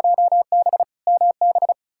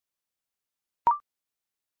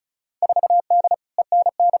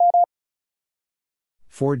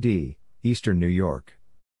 4D, Eastern New York.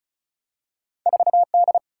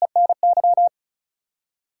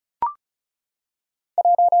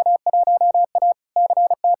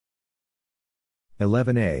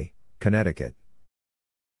 11A, Connecticut.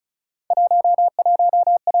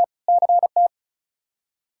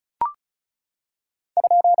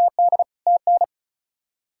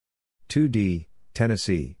 2D,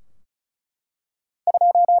 Tennessee.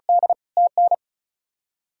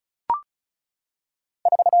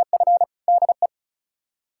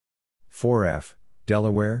 4F,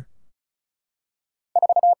 Delaware.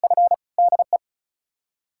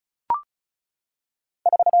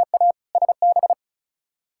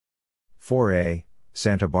 4A,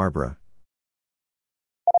 Santa Barbara.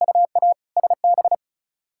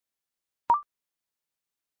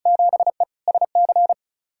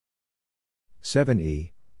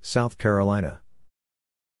 7E, South Carolina.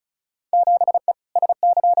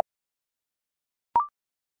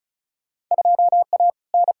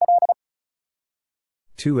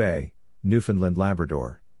 2A, Newfoundland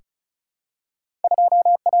Labrador.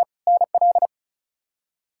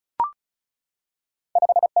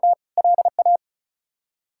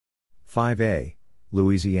 5A,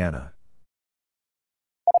 Louisiana.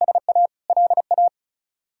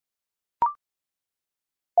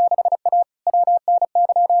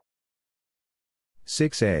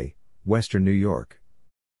 6A, Western New York.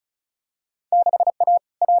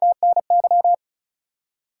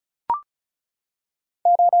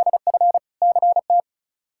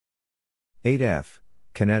 8F,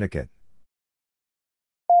 Connecticut.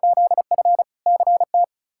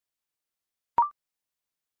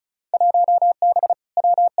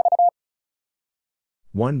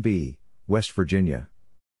 1B, West Virginia.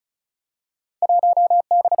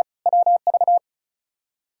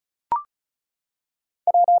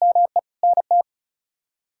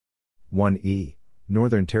 1E,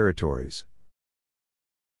 Northern Territories.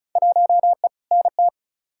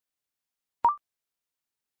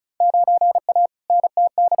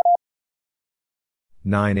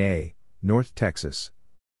 9A, North Texas.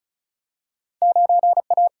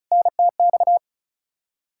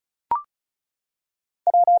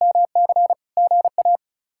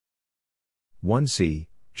 1C,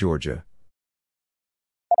 Georgia.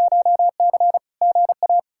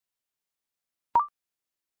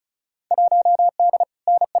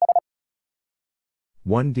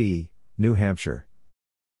 1D, New Hampshire.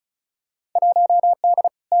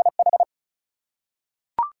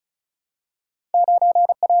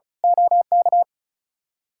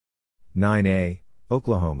 9A,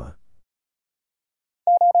 Oklahoma.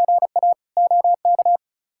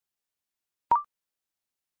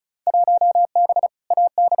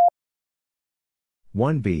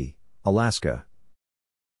 1B, Alaska.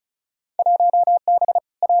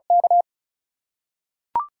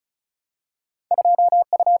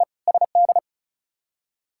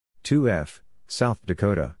 2F, South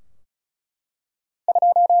Dakota.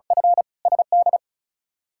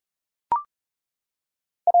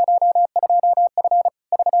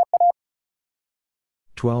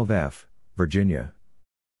 12F, Virginia.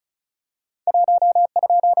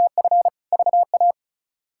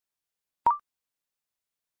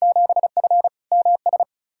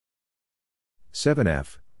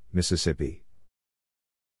 7F, Mississippi.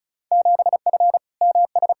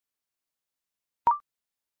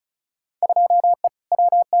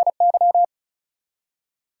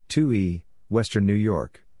 2E, Western New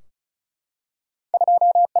York.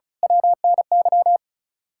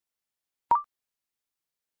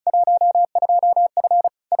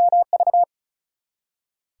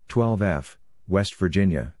 12F, West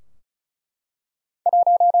Virginia.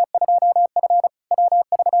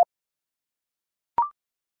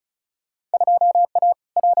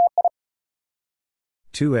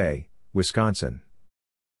 2A, Wisconsin.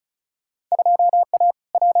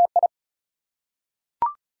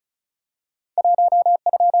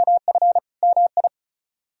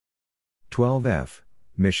 12F,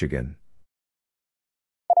 Michigan.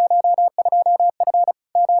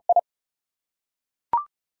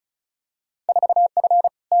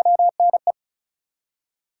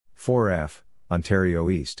 4F, Ontario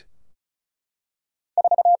East.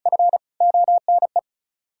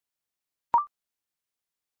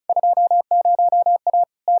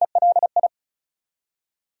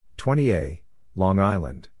 20A, Long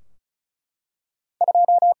Island.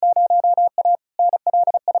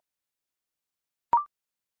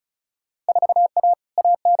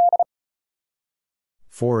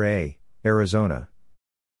 4A, Arizona.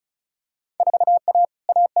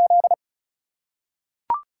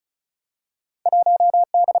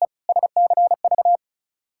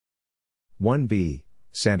 1B,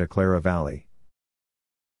 Santa Clara Valley.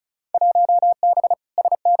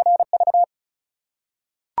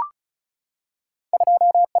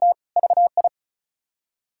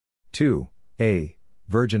 2A,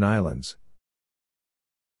 Virgin Islands.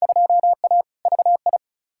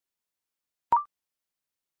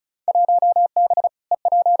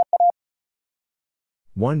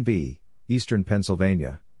 1B, Eastern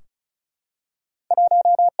Pennsylvania.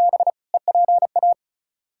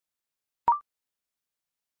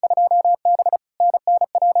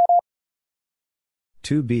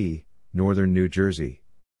 2B, Northern New Jersey.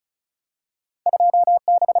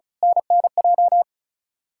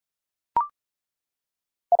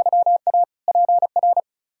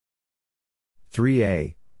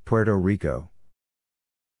 3A, Puerto Rico.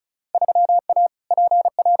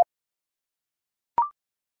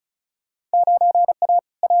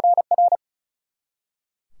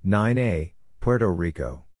 9A, Puerto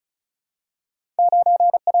Rico.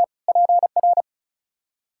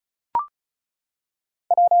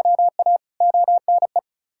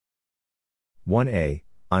 1A,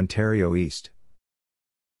 Ontario East.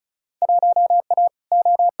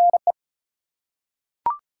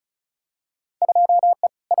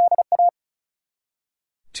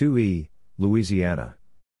 2E, Louisiana.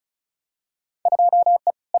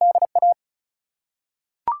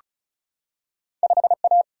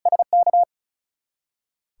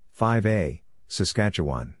 5A,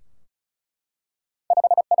 Saskatchewan.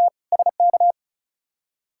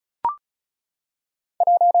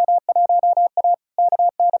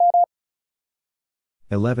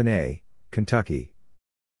 11A, Kentucky.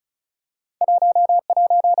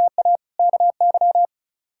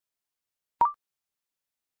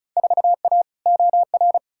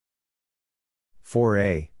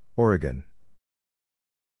 4A, Oregon.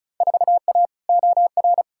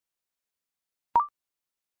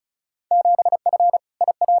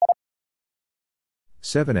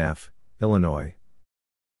 7F, Illinois.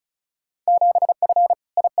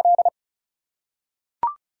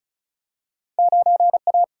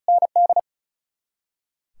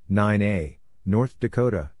 9A, North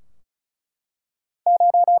Dakota.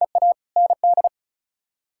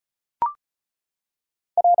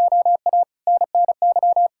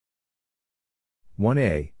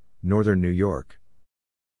 1A, Northern New York.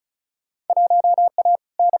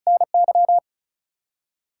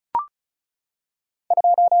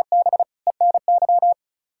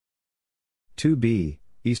 2B,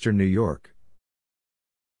 Eastern New York.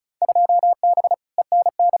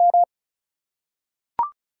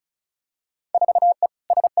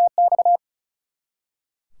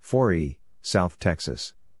 4E, South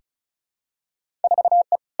Texas.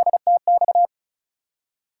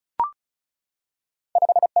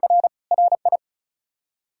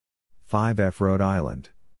 5F, Rhode Island.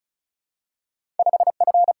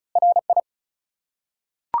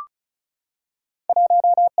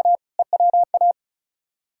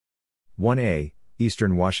 1A,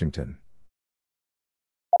 Eastern Washington.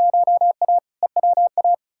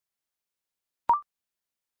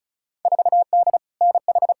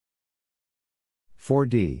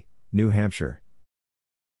 4D, New Hampshire.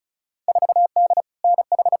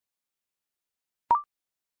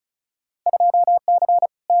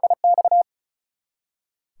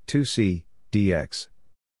 2C, DX.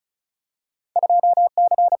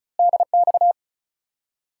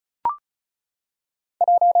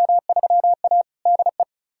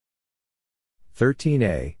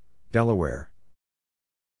 13A, Delaware.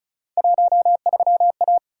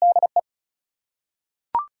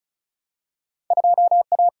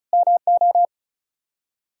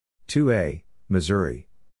 2A, Missouri.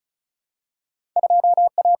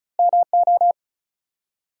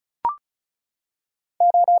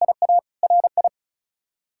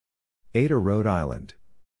 8A, Rhode Island.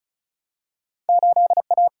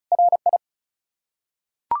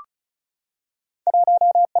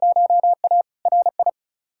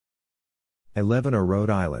 11A, Rhode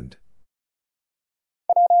Island.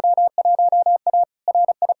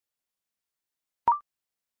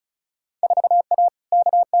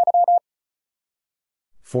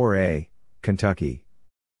 4A, Kentucky.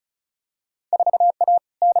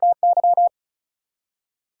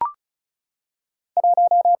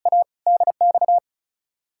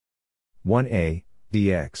 1A,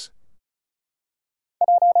 DX.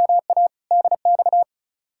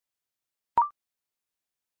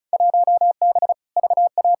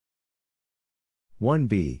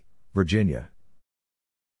 1B, Virginia.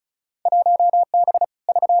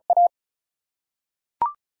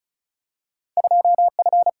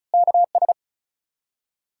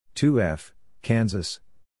 2F, Kansas.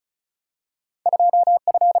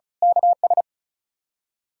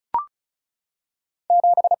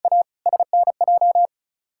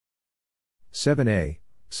 7A,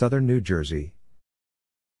 Southern New Jersey.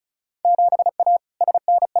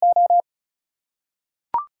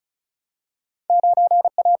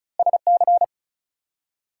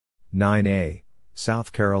 9A,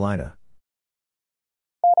 South Carolina.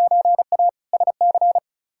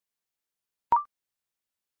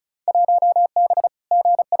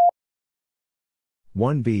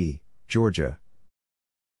 1B, Georgia.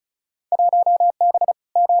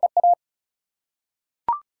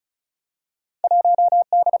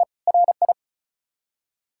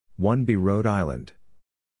 1B, Rhode Island.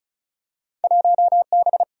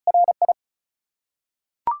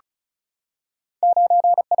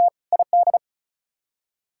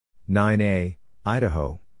 9A,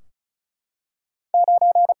 Idaho.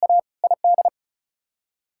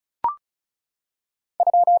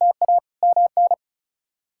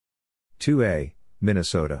 2A,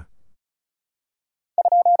 Minnesota.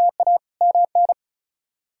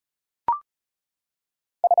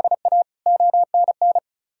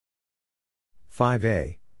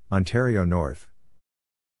 5A, Ontario North.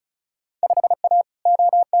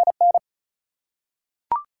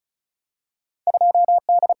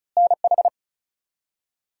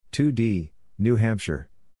 2D, New Hampshire.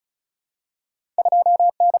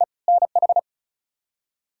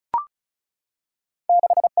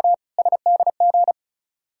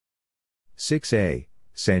 6A,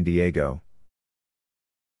 San Diego.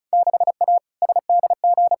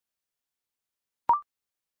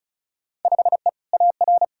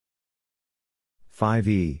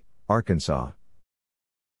 5E, Arkansas.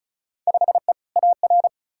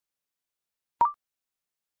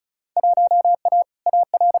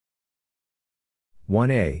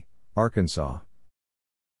 1A, Arkansas.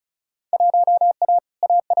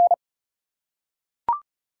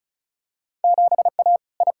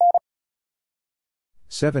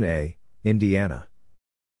 7A, Indiana.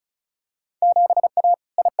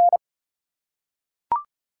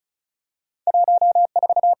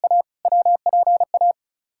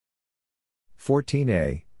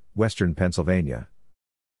 14A, Western Pennsylvania.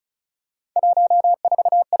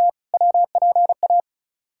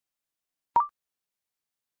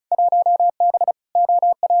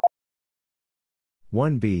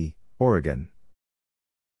 1B, Oregon.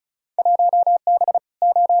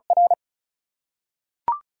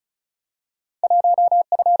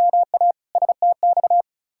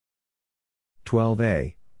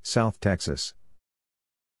 12A, South Texas.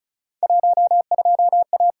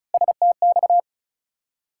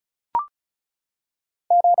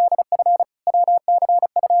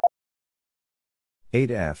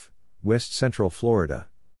 8F, West Central Florida.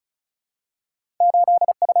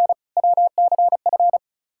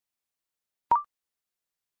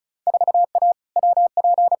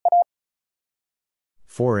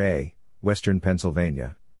 4A, Western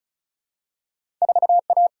Pennsylvania.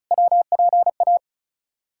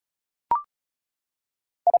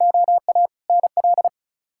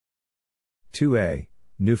 2A,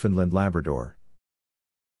 Newfoundland Labrador.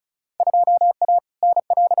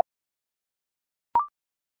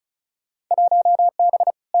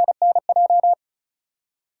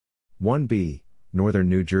 1B, Northern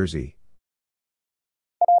New Jersey.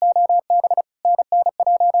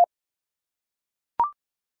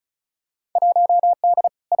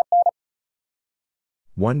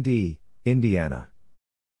 1D, Indiana.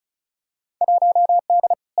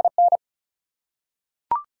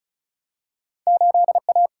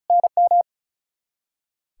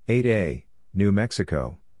 8A, New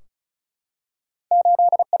Mexico.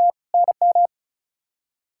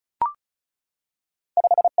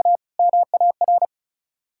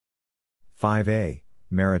 5A,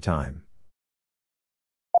 Maritime.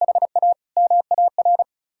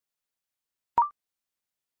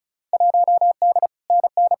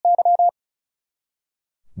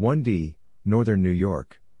 1D, Northern New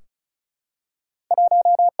York.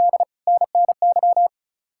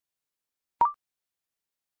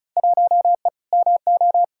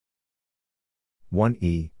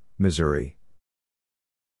 1E, Missouri.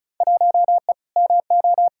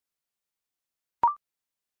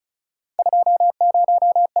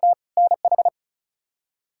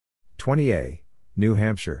 20A, New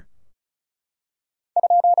Hampshire.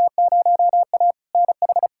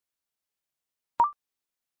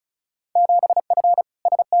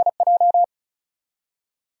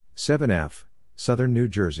 7F, Southern New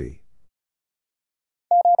Jersey.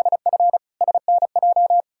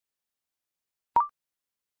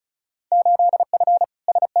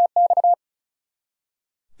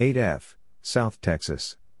 8F, South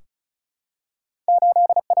Texas.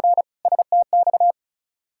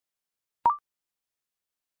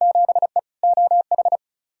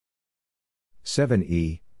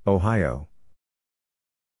 7E, Ohio.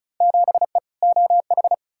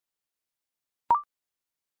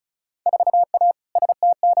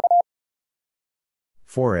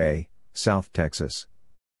 4A, South Texas.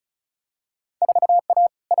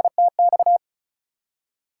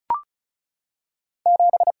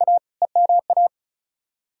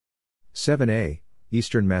 7A,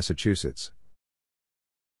 Eastern Massachusetts.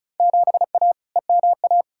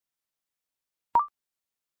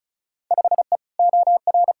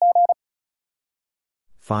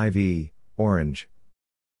 5E, Orange.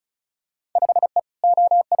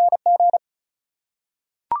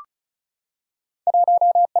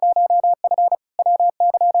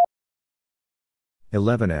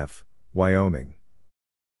 11F, Wyoming.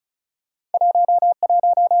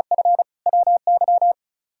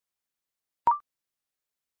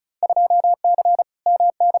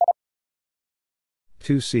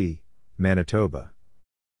 2C, Manitoba.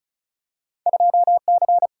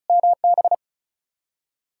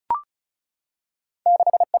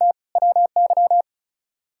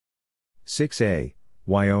 6A,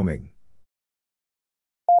 Wyoming.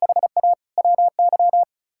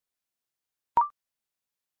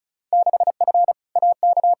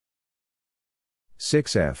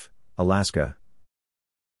 6F, Alaska.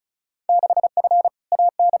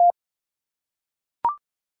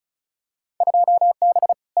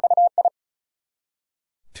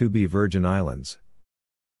 2B, Virgin Islands.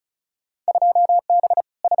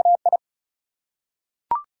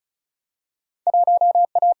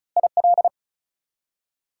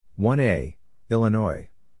 1A, Illinois.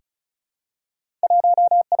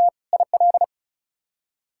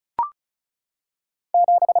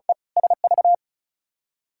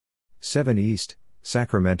 7 East,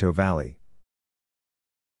 Sacramento Valley.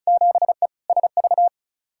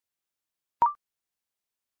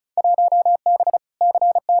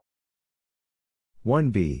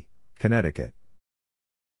 1B, Connecticut.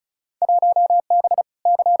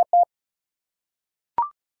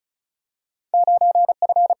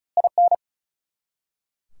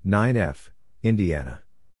 9F, Indiana.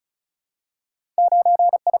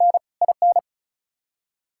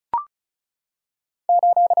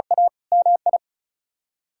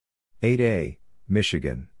 8A,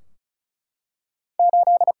 Michigan.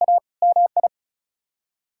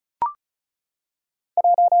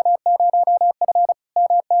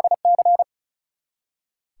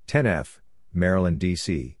 10F, Maryland,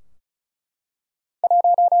 D.C.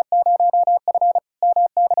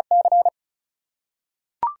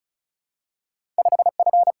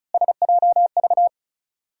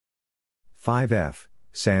 5F,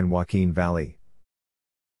 San Joaquin Valley.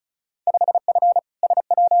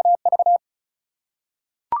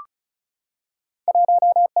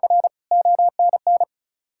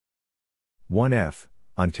 1F,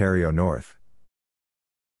 Ontario North.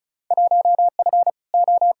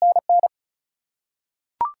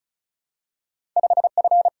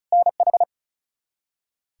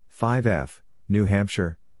 5F, New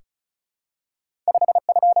Hampshire.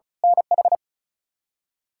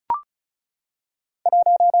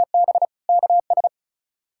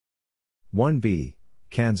 1B,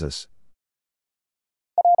 Kansas.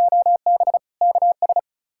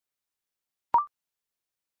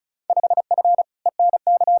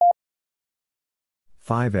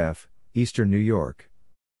 5F, Eastern New York.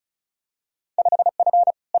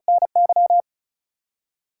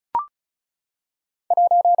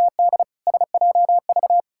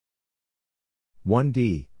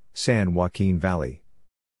 1D, San Joaquin Valley.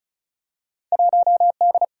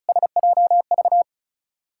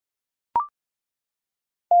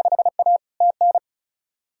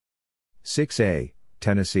 6A,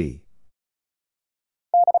 Tennessee.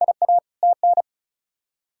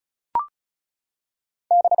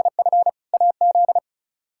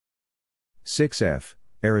 6F,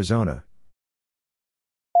 Arizona.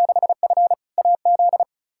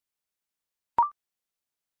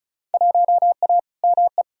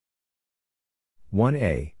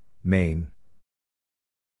 1A, Maine.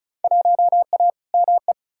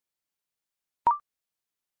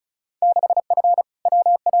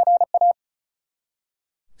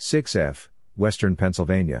 6F, Western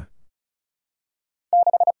Pennsylvania.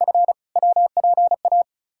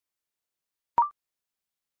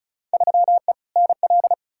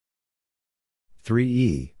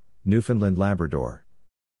 3E, Newfoundland Labrador.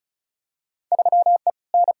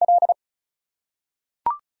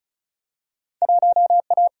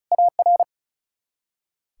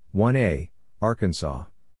 1A, Arkansas.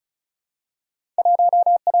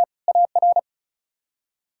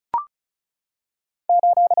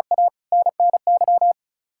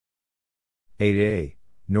 8A,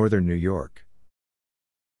 Northern New York.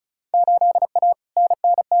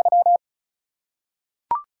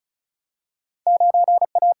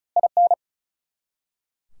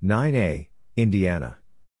 9A, Indiana.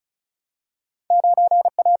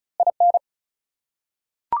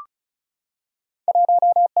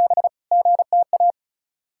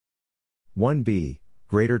 1B,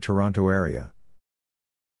 Greater Toronto Area.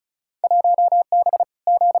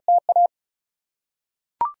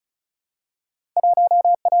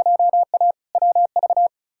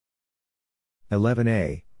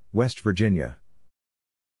 11A, West Virginia.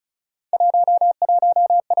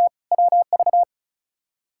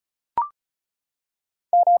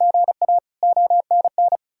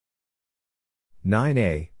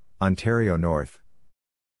 9A, Ontario North.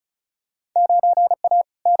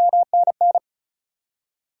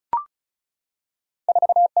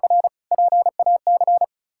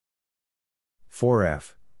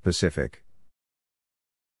 4F, Pacific.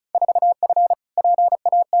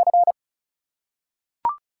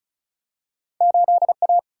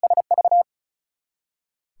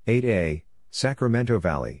 8A, Sacramento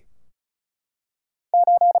Valley.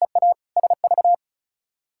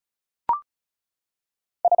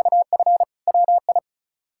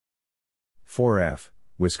 4F,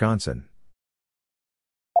 Wisconsin.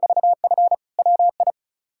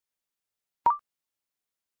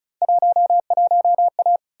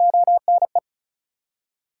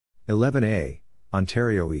 11A,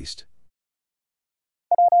 Ontario East.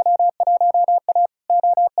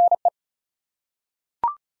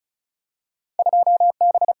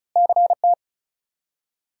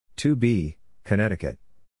 2B, Connecticut.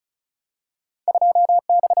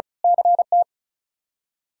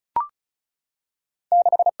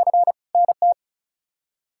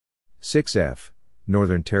 6F,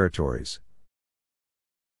 Northern Territories.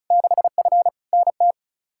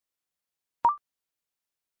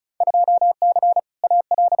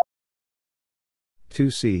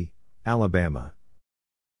 2C, Alabama.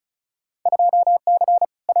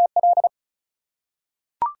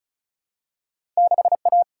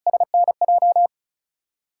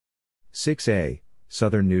 6A,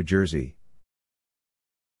 Southern New Jersey.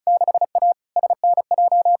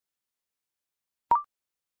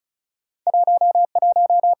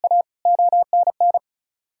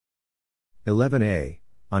 11A,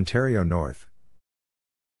 Ontario North.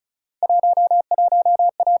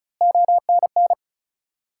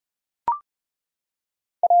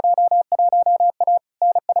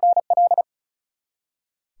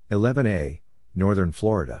 11A, Northern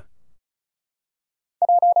Florida.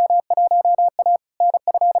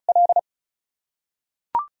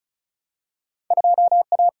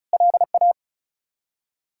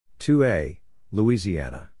 2A,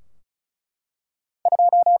 Louisiana.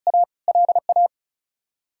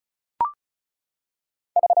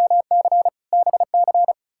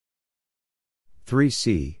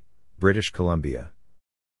 3C, British Columbia.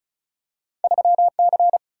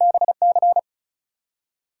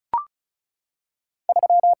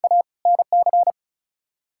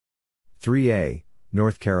 3A,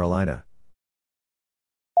 North Carolina.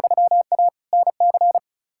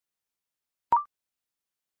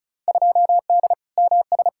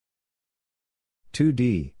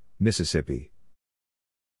 2D, Mississippi.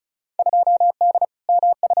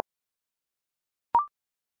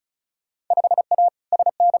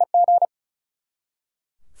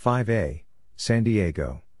 5A, San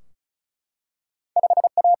Diego.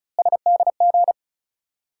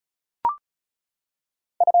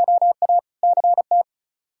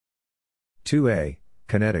 2A,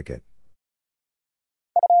 Connecticut.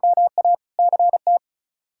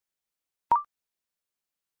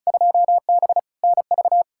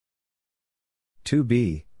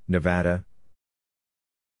 2B, Nevada.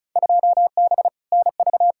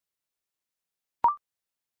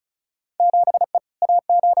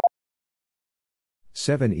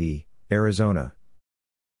 7E, Arizona.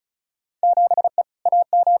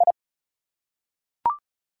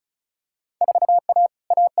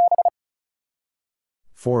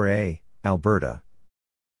 4A, Alberta.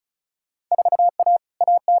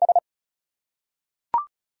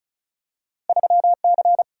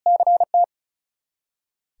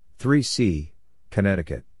 3C,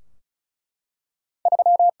 Connecticut.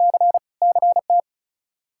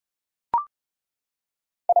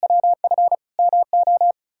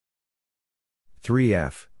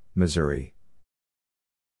 3F, Missouri.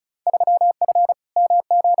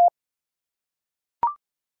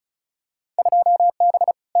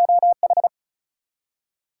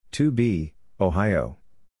 2B, Ohio.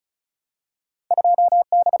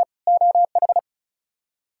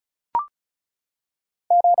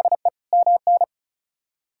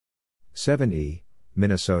 7E,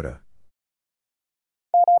 Minnesota.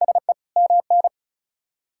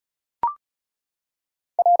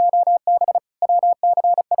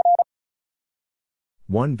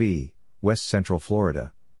 1B, West Central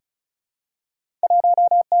Florida.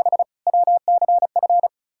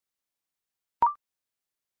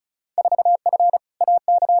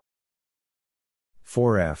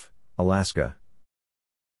 4F, Alaska.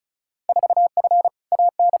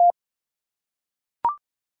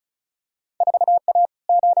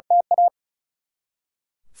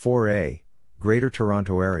 4A, Greater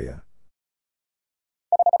Toronto Area.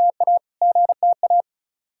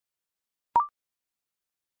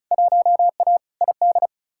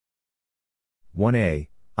 1A,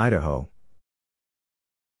 Idaho.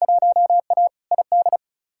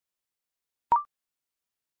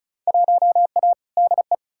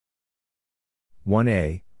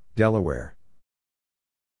 1A, Delaware.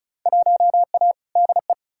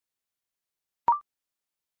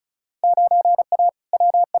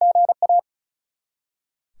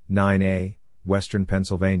 9A, Western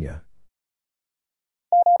Pennsylvania.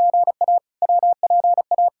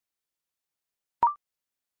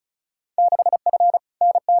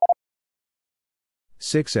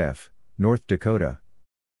 6F, North Dakota.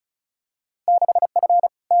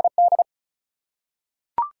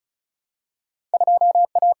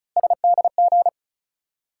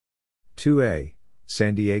 2A,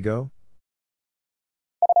 San Diego.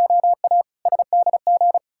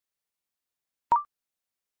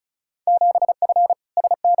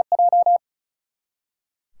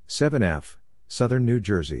 7F, Southern New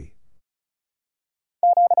Jersey.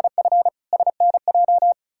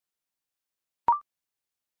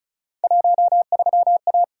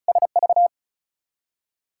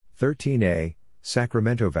 13A,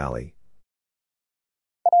 Sacramento Valley.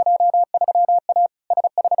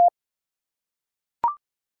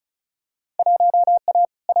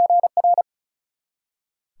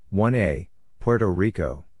 1A, Puerto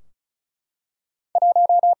Rico.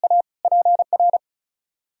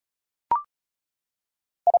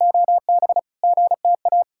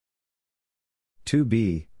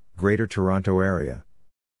 2B, Greater Toronto Area.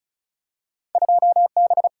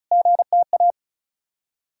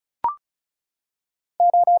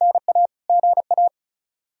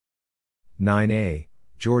 9A,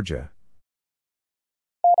 Georgia.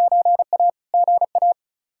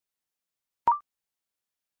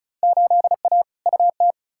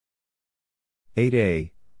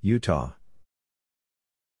 8A, Utah.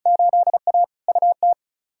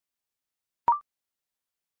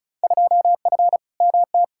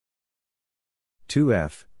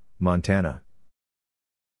 2F, Montana.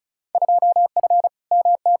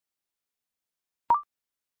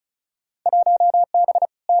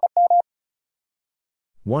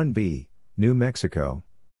 1B, New Mexico.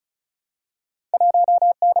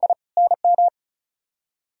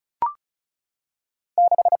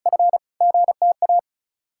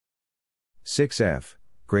 6F,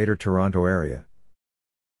 Greater Toronto Area.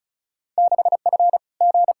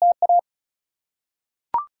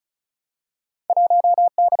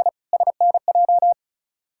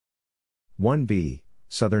 1B,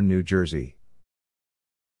 Southern New Jersey.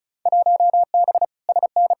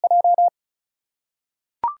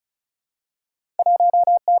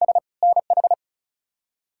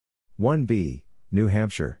 1B, New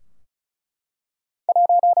Hampshire.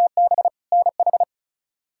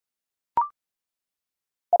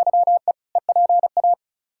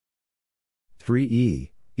 3E,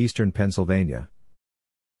 Eastern Pennsylvania.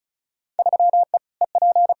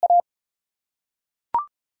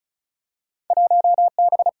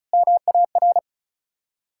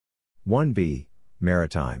 1B,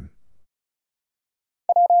 Maritime.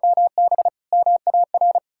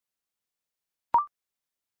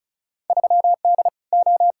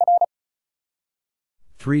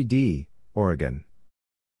 3D, Oregon.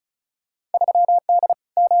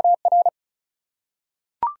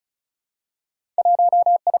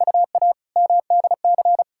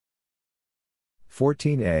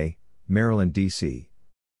 14A, Maryland, D.C.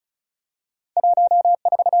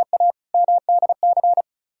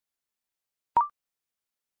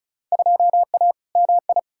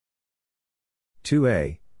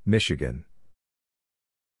 2A, Michigan.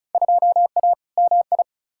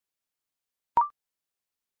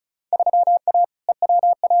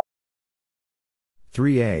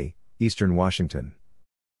 3A, Eastern Washington.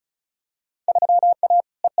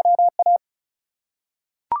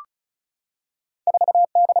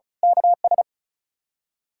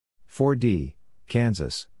 4D,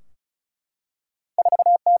 Kansas.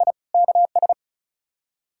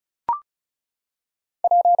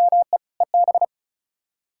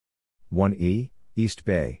 1E, East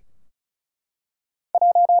Bay.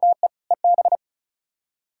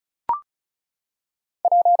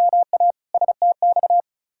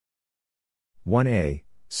 1A,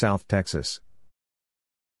 South Texas.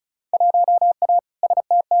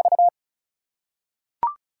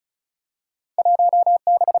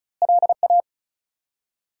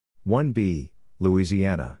 1B,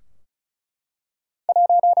 Louisiana.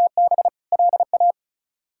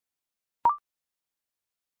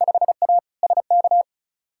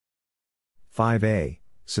 5A,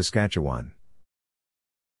 Saskatchewan.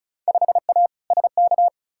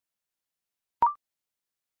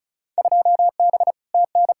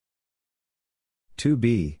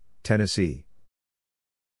 2B, Tennessee.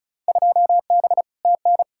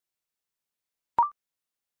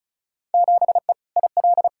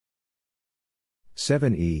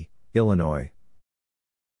 7E, Illinois.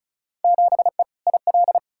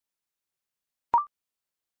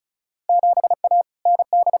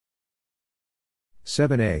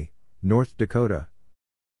 7A, North Dakota.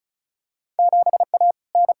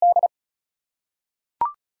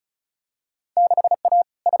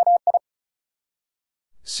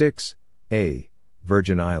 6A,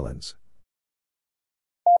 Virgin Islands.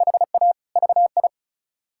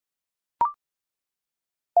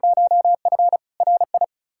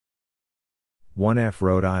 1F,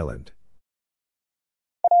 Rhode Island.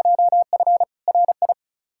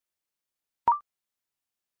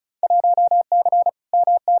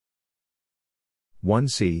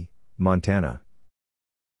 1C, Montana.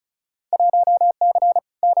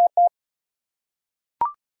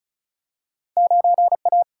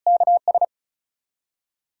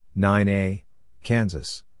 9A,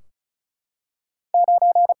 Kansas.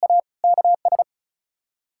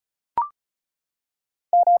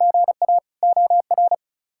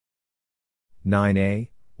 9A,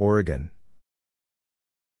 Oregon.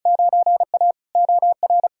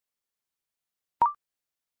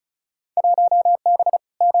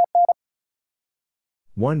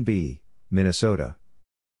 1B, Minnesota.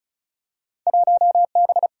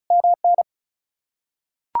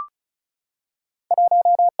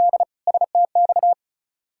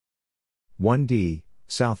 1D,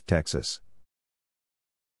 South Texas.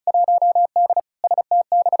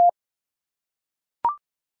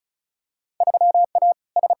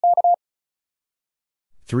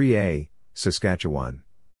 3A, Saskatchewan.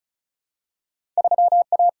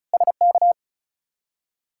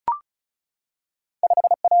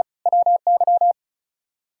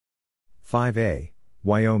 5A,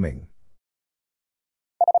 Wyoming.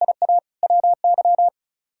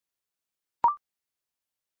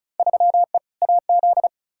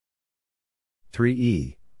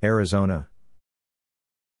 3E, Arizona.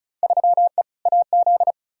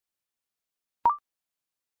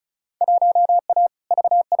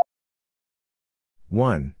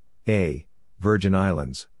 1A, Virgin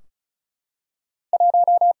Islands.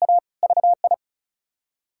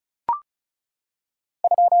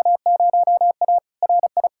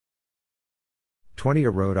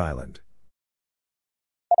 20A, Rhode Island.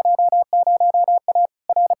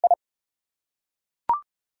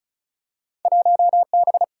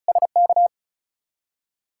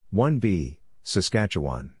 1B,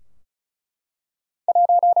 Saskatchewan.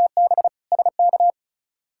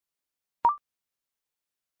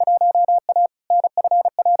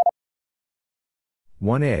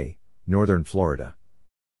 1A, Northern Florida.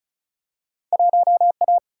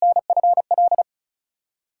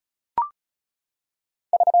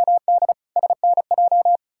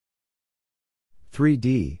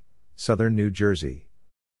 3D, Southern New Jersey.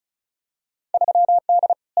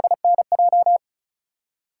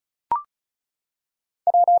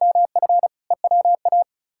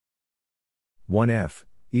 1F,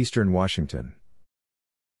 Eastern Washington.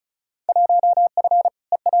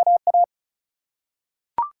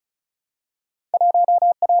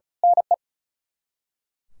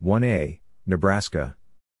 1A, Nebraska.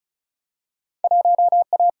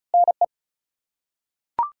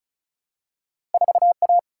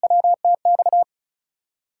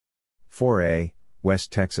 4A,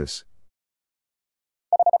 West Texas.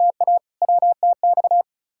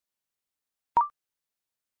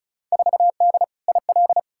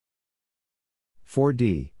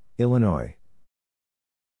 4D, Illinois.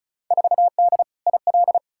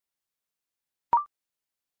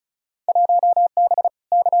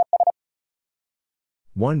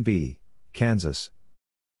 1B, Kansas.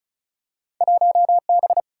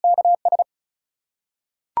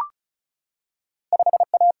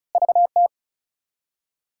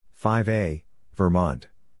 5A, Vermont.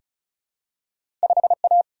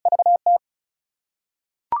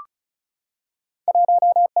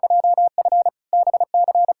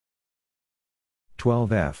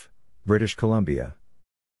 12F, British Columbia.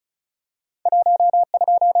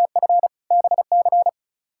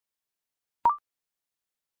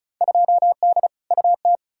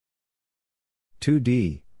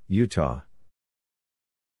 2D, Utah.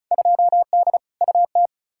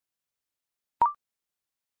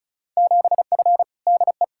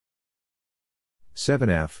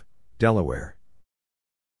 7F, Delaware.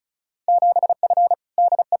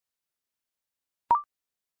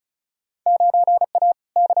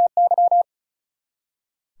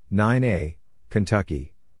 9A,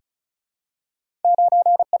 Kentucky.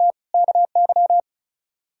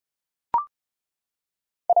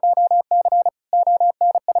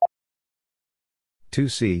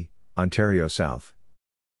 2C, Ontario South.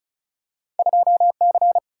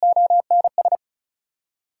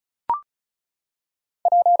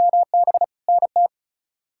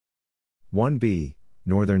 1B,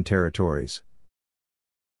 Northern Territories.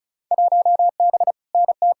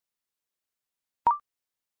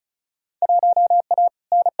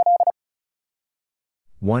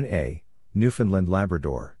 1A, Newfoundland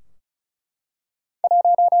Labrador.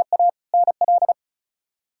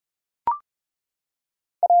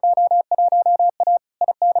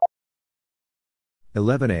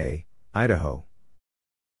 11A, Idaho.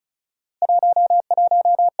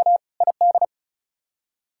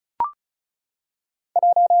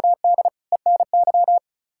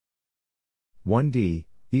 1D,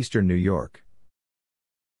 Eastern New York.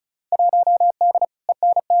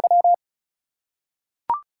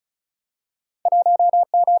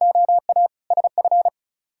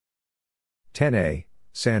 10A,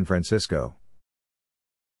 San Francisco.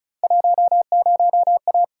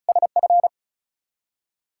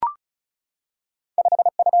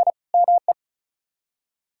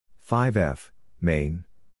 5F, Maine.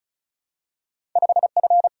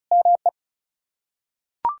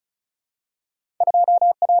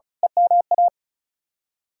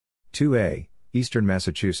 2A, Eastern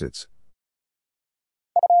Massachusetts.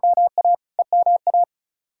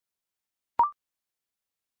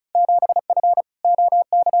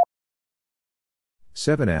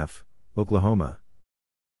 7F, Oklahoma.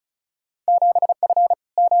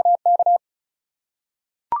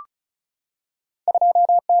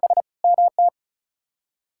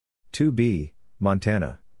 2B,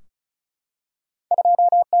 Montana.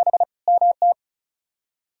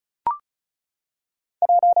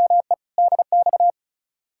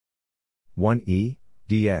 1E,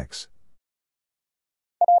 DX.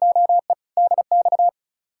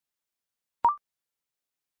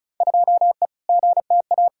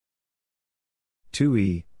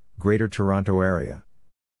 2E, Greater Toronto Area.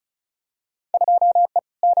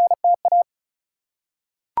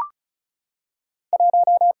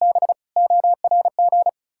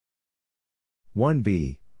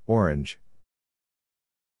 1B, Orange.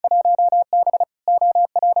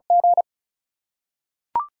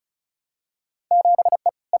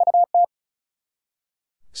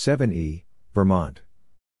 7E, Vermont.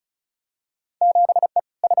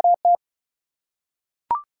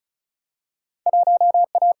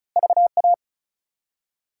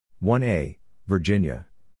 1A, Virginia.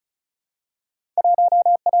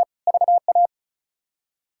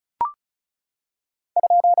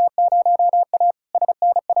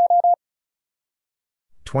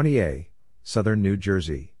 20A, Southern New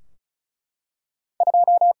Jersey.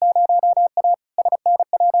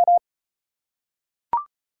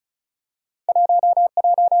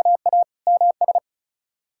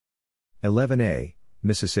 11A,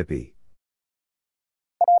 Mississippi.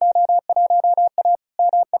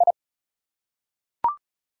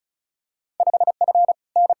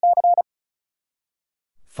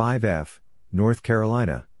 5F, North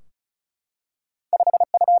Carolina.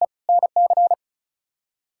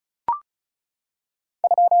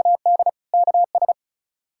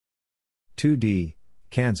 2D,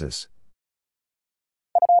 Kansas.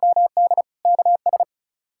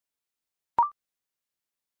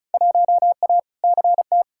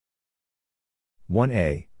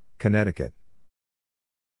 1A, Connecticut.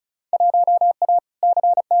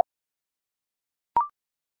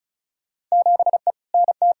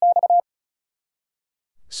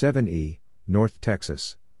 7E, North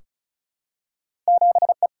Texas.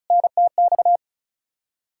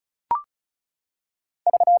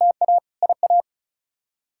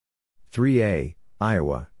 3A,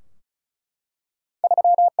 Iowa.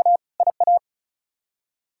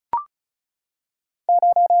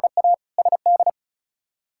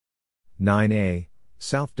 9A,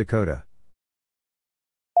 South Dakota.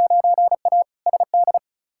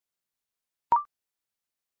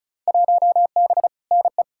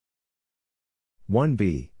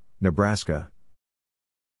 1B, Nebraska.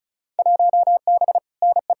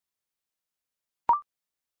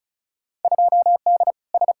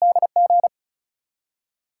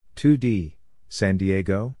 2D, San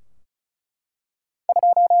Diego.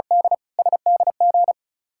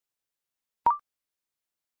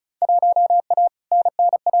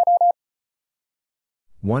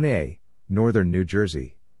 1A, Northern New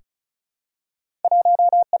Jersey.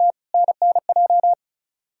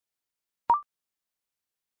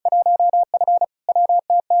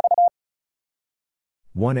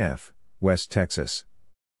 1F, West Texas.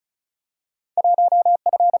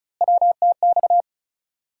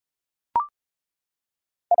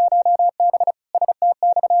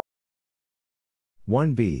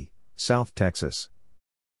 1B, South Texas.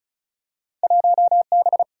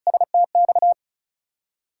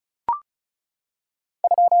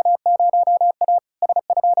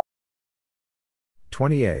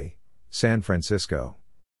 20A, San Francisco.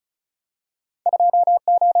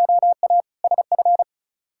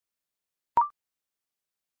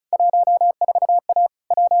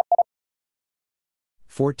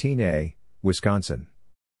 14A, Wisconsin.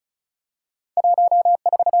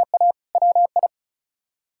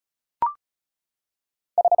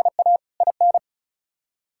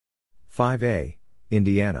 5A,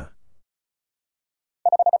 Indiana.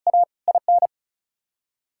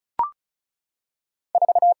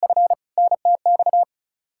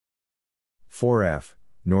 4F,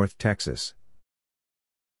 North Texas.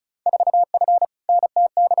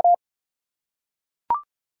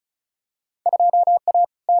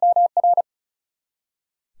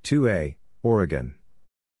 2A, Oregon.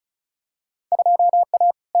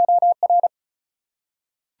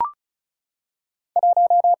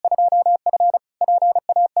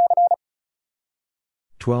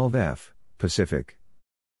 12F, Pacific.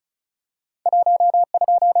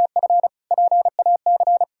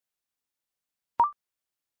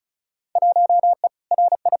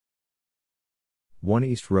 1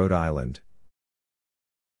 East Rhode Island.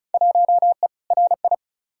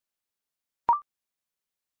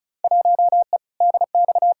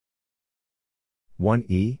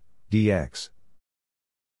 1E, DX.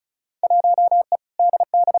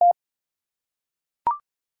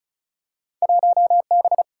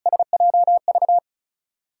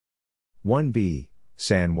 1B,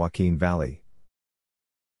 San Joaquin Valley.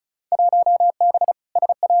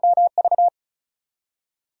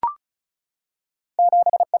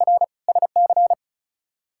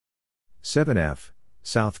 7F,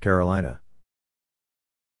 South Carolina.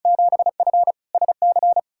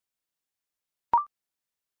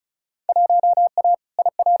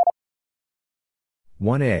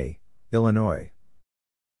 1A, Illinois.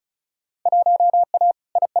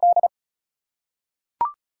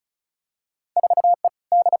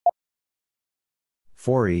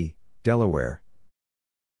 4E, Delaware.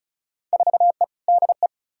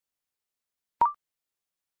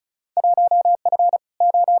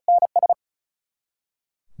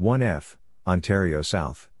 1F, Ontario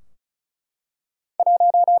South.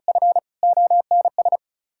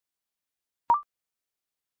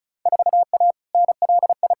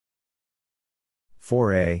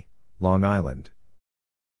 4A, Long Island.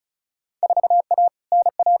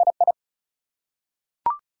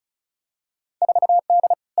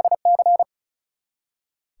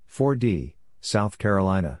 4D, South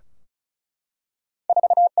Carolina.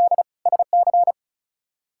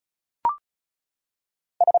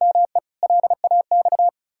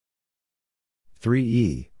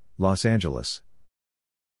 3E, Los Angeles.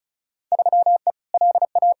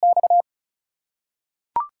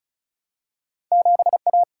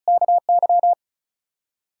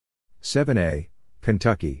 7A,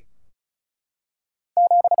 Kentucky.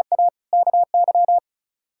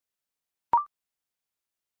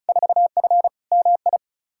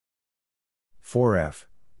 4F,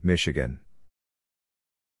 Michigan.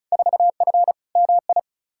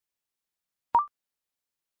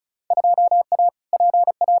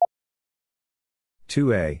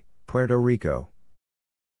 2A, Puerto Rico.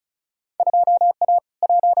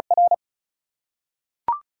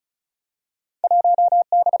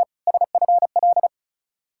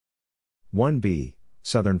 1B,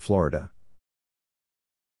 Southern Florida.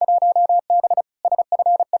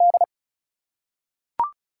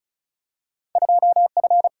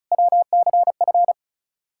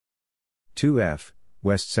 2F,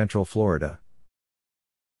 West Central Florida.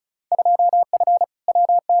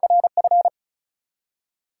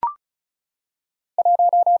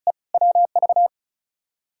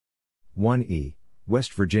 1E,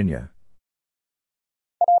 West Virginia.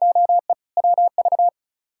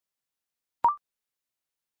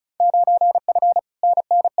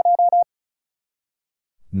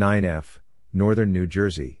 9F, Northern New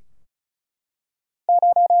Jersey.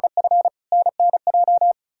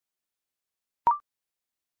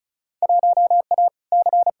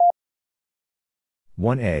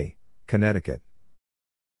 1A, Connecticut.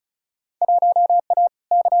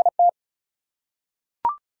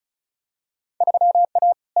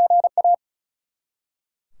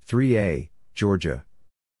 3A, Georgia.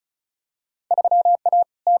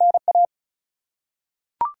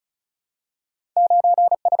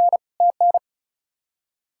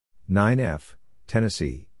 9F,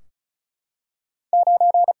 Tennessee.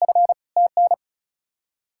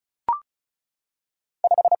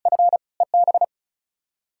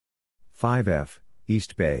 5F,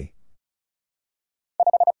 East Bay.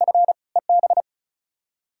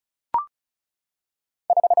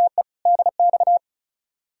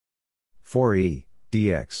 4E,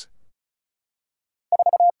 DX.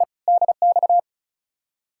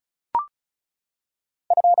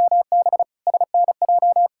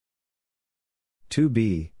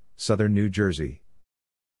 2B, Southern New Jersey.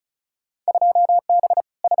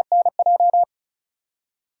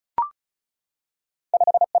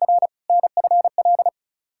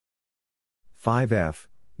 5F,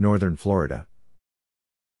 Northern Florida.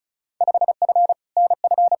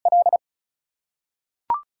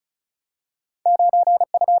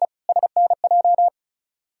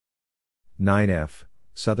 9F,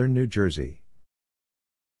 Southern New Jersey.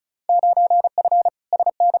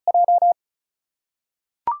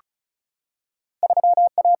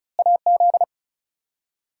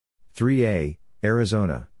 3A,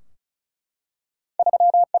 Arizona.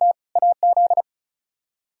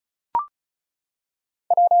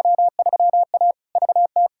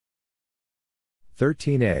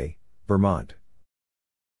 13A, Vermont.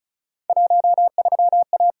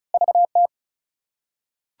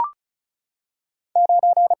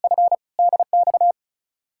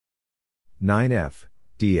 9F,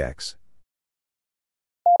 DX.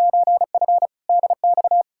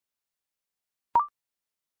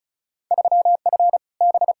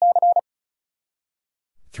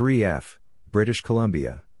 3F, British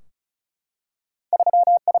Columbia.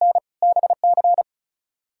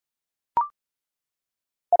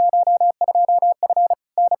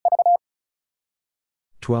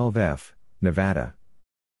 12F, Nevada.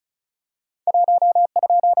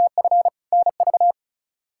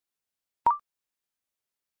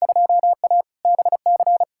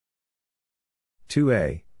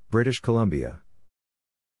 2A, British Columbia.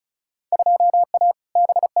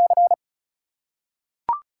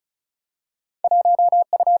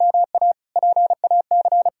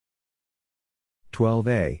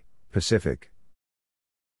 12A, Pacific.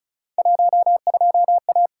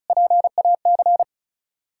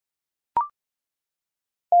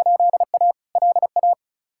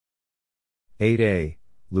 8A,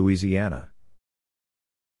 Louisiana.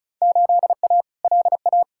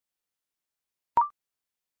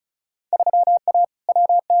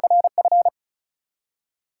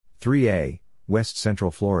 3A, West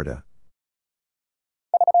Central Florida.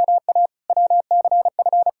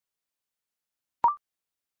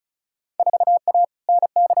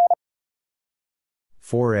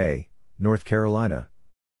 4A, North Carolina.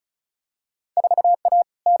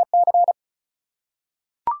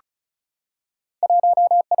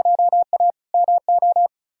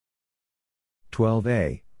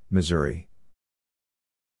 12A, Missouri.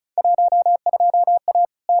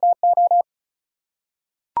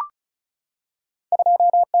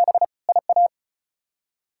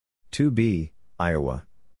 2B, Iowa.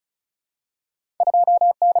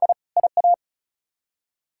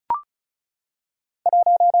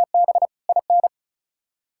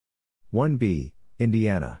 1B,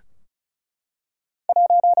 Indiana.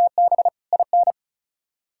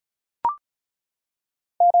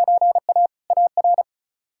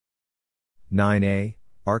 9A,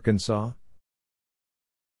 Arkansas.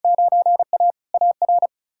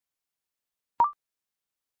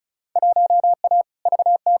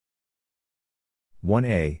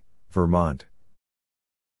 1A, Vermont.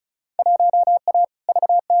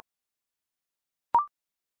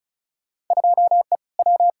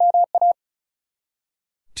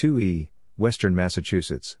 2E, Western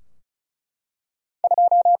Massachusetts.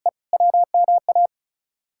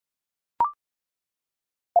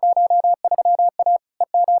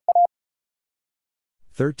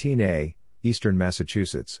 13A, Eastern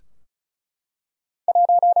Massachusetts.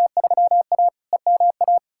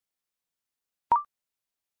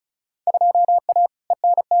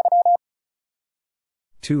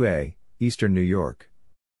 2A, Eastern New York.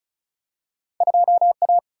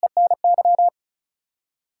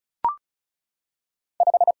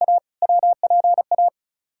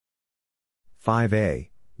 5A,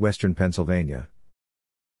 Western Pennsylvania.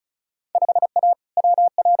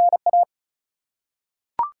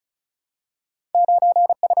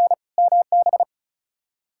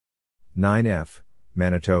 9F,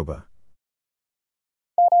 Manitoba.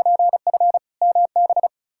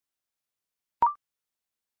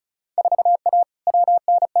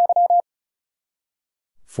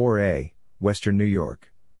 4A, Western New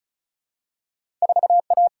York.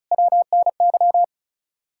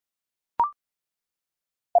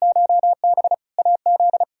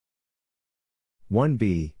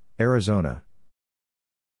 1B, Arizona.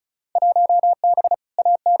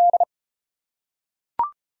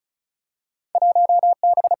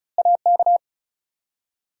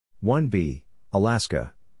 1B,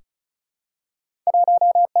 Alaska.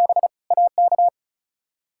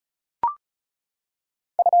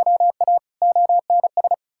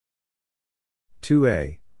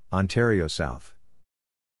 2A, Ontario South.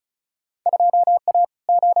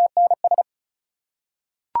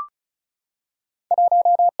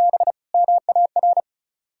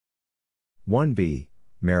 1B,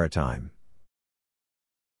 Maritime.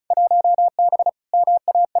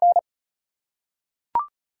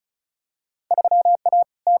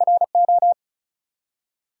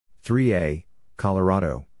 3A,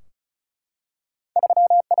 Colorado.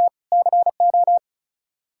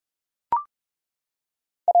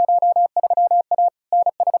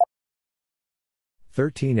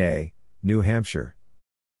 13A, New Hampshire.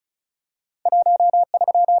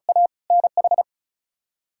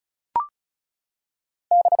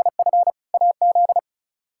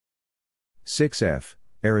 6F,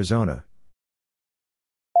 Arizona.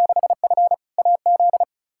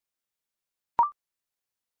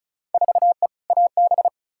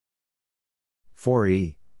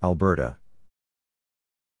 4E, Alberta.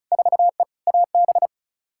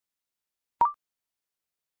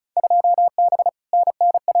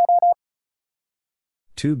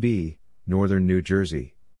 2B, Northern New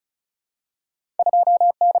Jersey.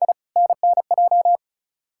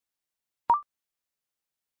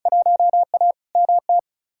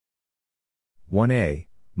 1A,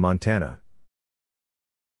 Montana.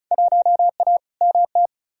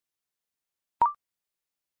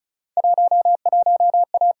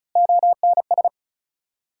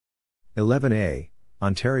 11A,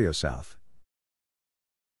 Ontario South.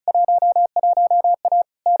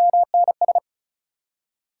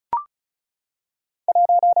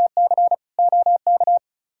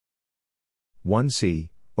 1C,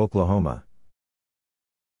 Oklahoma.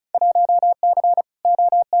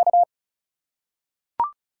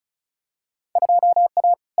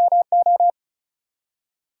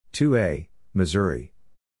 2A, Missouri.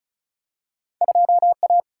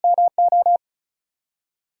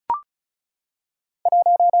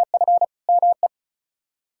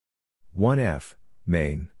 1F,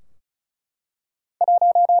 Maine.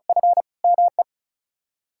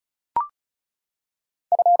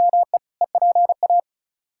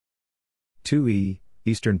 2E,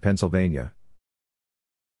 Eastern Pennsylvania.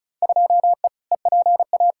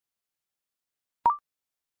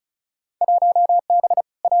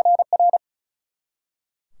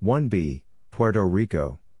 1B, Puerto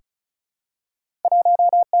Rico.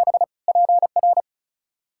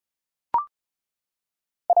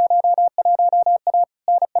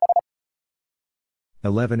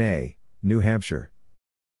 11A, New Hampshire.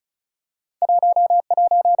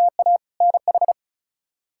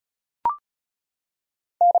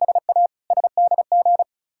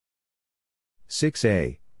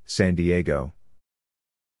 6A, San Diego.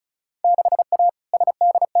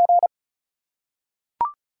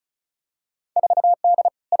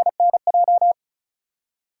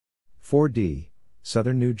 4D,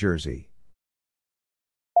 Southern New Jersey.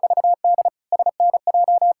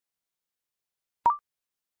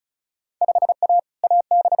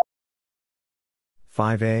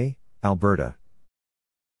 5A, Alberta.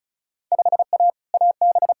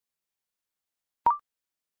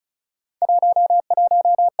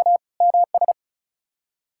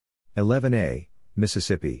 11A,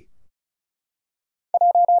 Mississippi.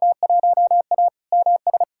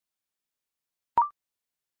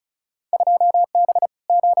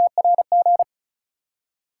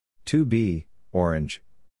 2B, Orange.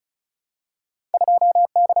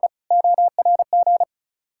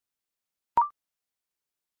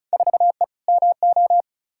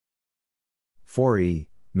 4E,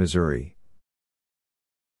 Missouri.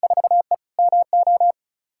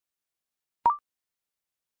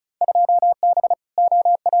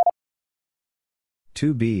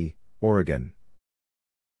 2B, Oregon.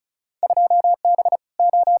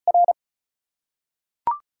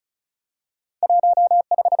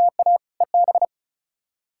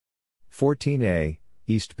 14A,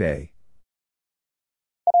 East Bay.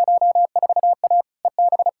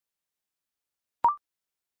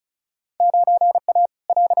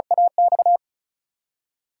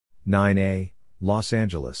 9A, Los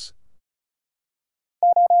Angeles.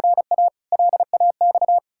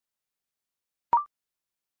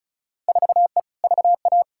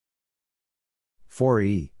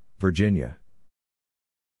 4E, Virginia.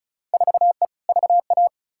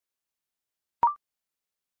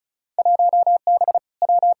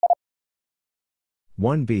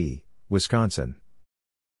 1B, Wisconsin.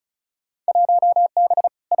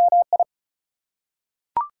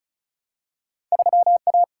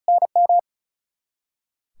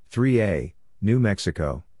 3A, New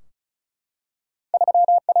Mexico.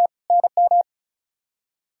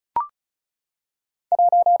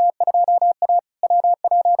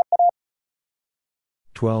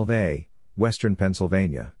 12A, Western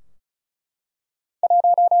Pennsylvania.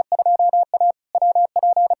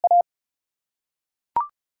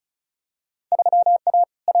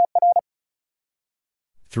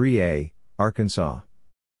 3A, Arkansas.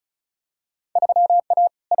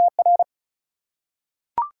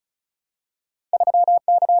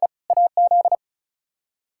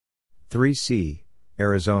 3C,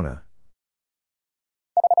 Arizona.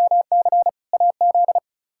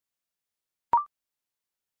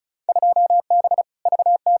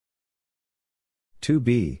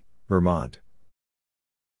 2B, Vermont.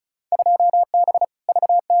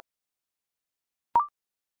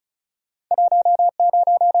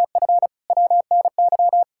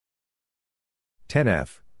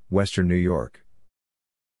 10F, Western New York.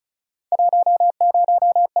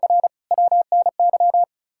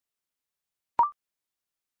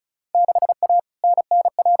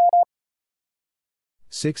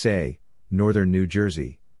 6A, Northern New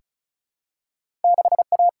Jersey.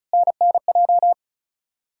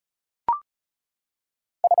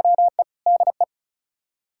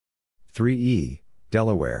 3E,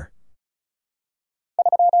 Delaware.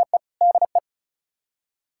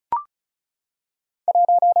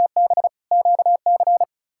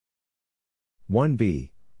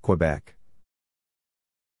 1B, Quebec.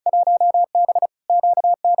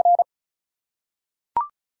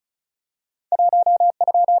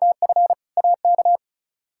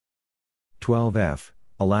 12F,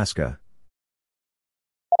 Alaska.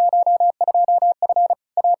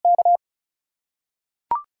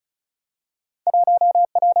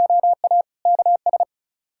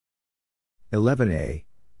 11A,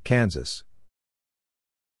 Kansas.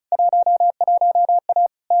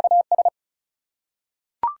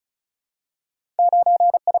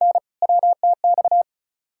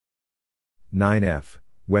 9F,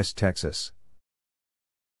 West Texas.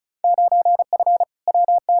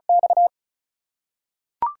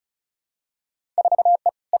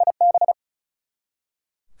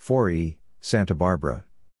 4E, Santa Barbara.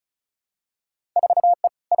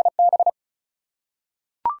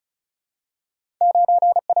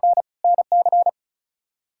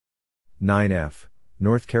 9F,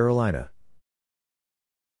 North Carolina.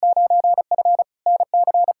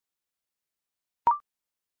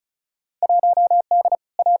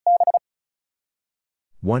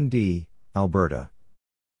 1D, Alberta.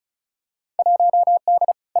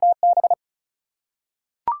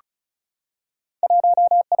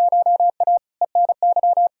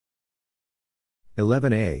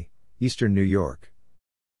 11A, Eastern New York.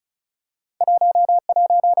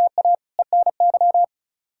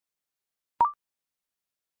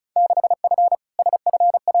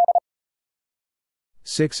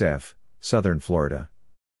 6F, Southern Florida.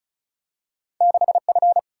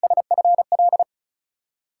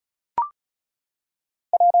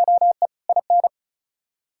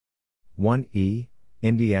 1E,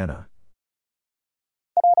 Indiana.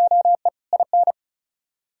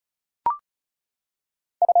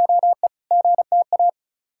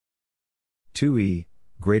 2E,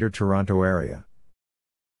 Greater Toronto Area.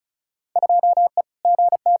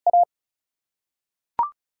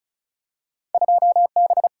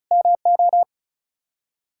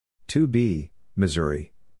 2B,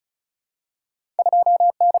 Missouri.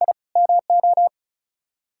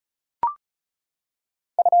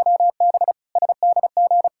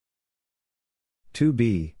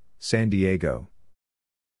 2B, San Diego.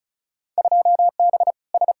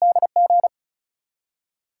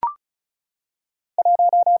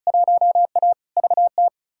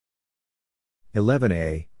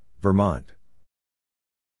 11A, Vermont.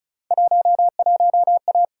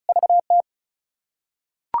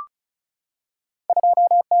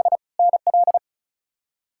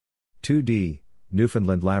 2D,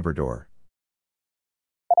 Newfoundland Labrador.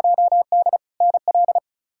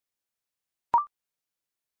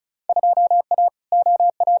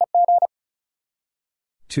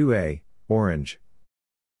 2A, Orange.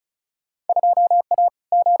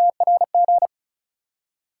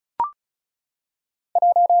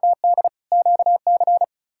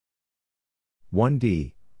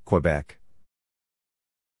 1D, Quebec.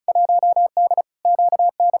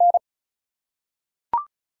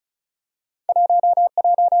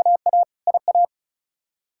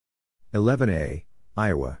 11A,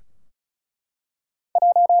 Iowa.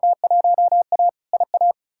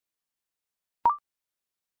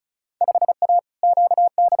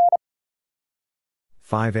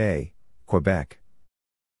 5A, Quebec.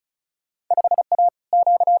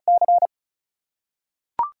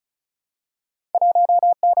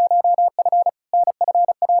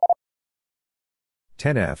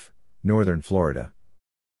 10F, Northern Florida.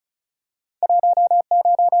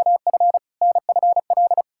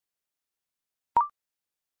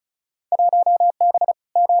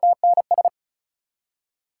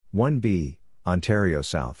 1B, Ontario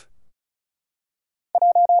South.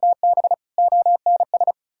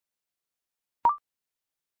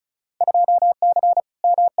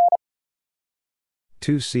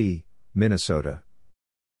 2C, Minnesota.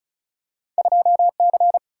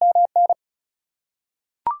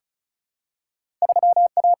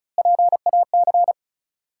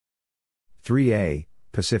 3A,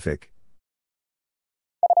 Pacific.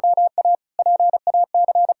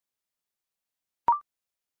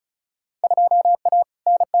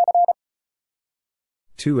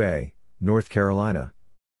 2A, North Carolina.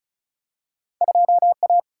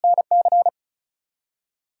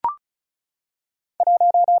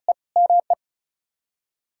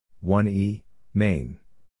 1E, Maine.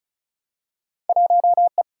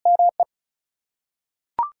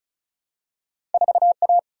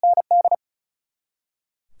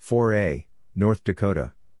 4A, North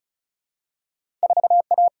Dakota.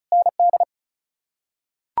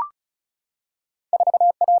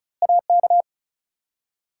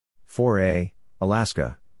 4A,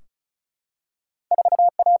 Alaska.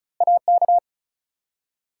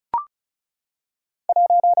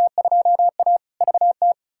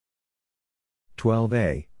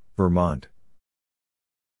 12A, Vermont.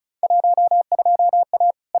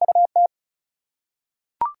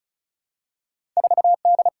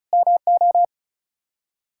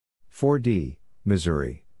 4D,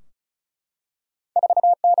 Missouri.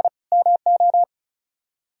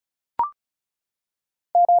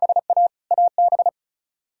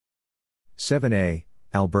 7A,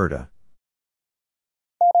 Alberta.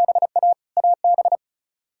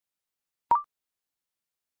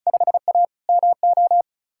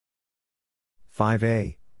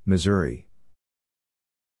 5A, Missouri.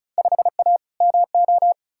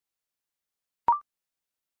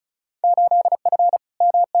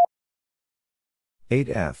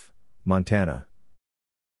 8F, Montana.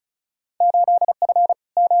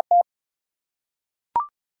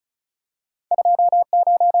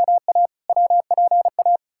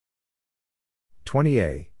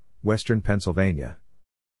 20A, Western Pennsylvania.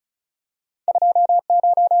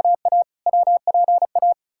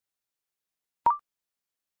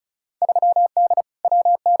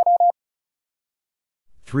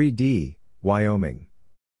 3D, Wyoming.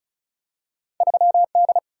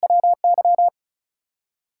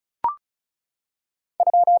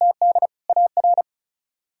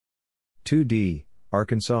 2D,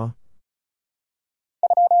 Arkansas.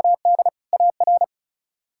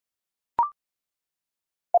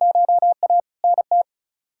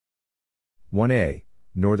 1A,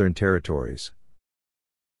 Northern Territories.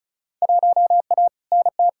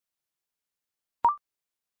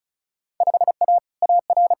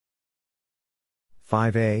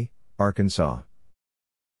 5A, Arkansas.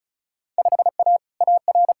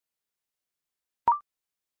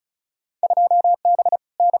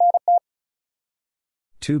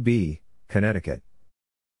 2B, Connecticut.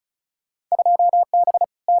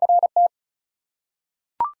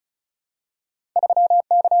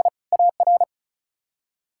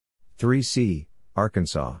 3C,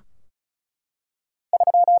 Arkansas.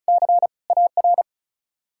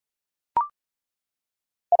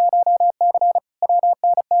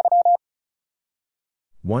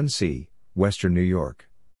 1C, Western New York.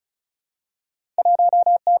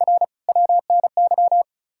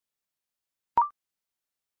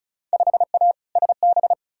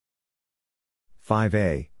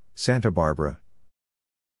 5A, Santa Barbara.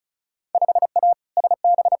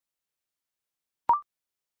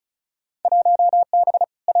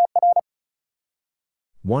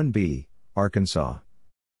 1B, Arkansas.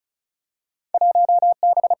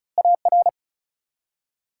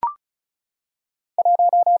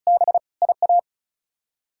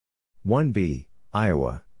 1B,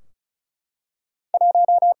 Iowa.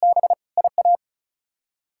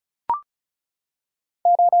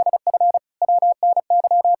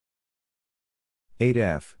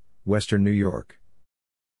 8F, Western New York.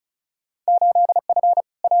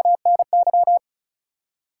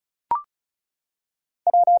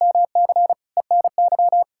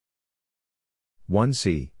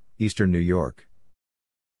 1C, Eastern New York.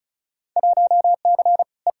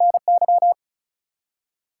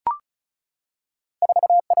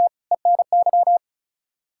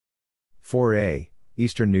 4A,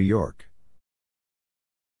 Eastern New York.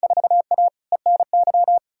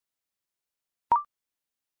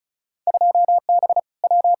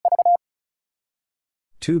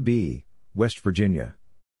 2B, West Virginia.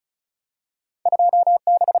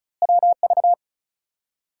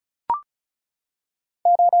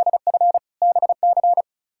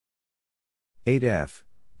 8F,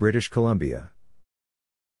 British Columbia.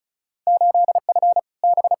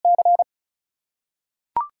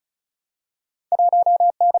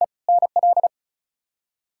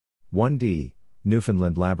 1D,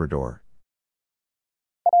 Newfoundland Labrador.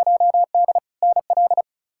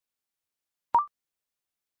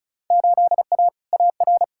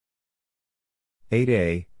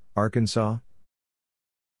 8A, Arkansas.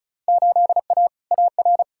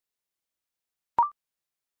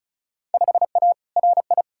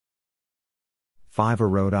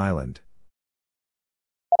 5A, Rhode Island.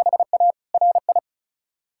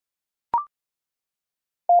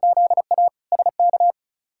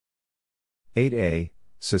 8A,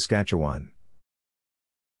 Saskatchewan.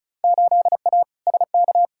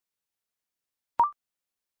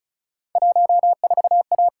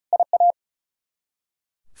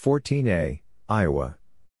 14A, Iowa.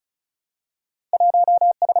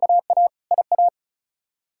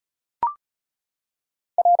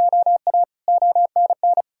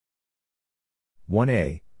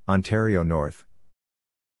 1A, Ontario North.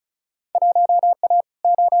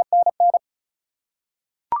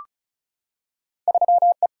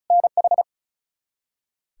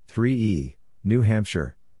 3E, New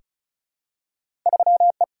Hampshire.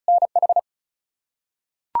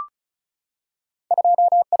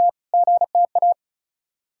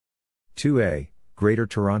 2A, Greater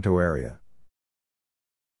Toronto Area.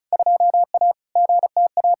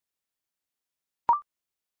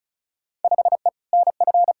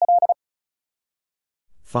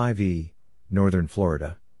 5E, Northern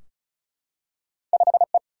Florida.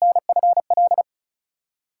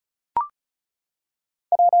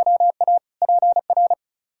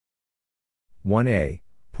 1A,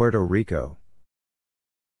 Puerto Rico.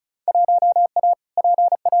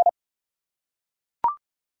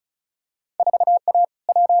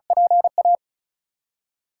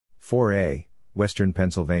 4A, Western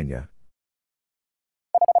Pennsylvania.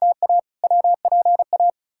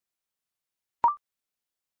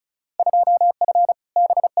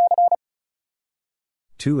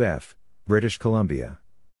 2F, British Columbia.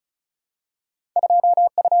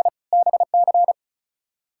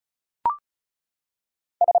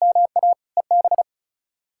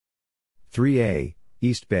 3A,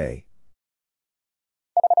 East Bay.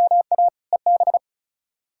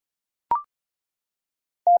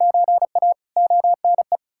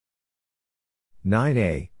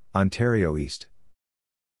 9A, Ontario East.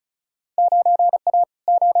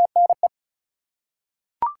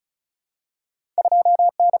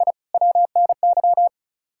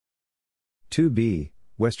 2B,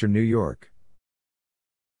 Western New York.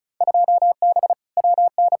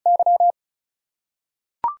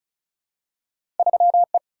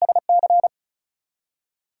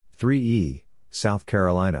 3E, South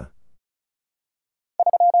Carolina.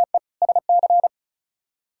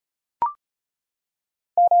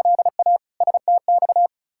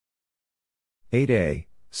 8A,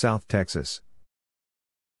 South Texas.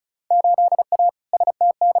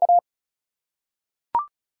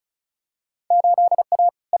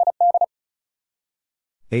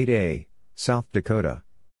 8A, South Dakota.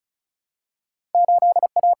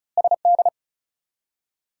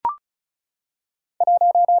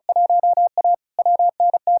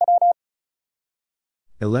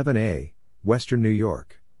 11A, Western New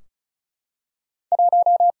York.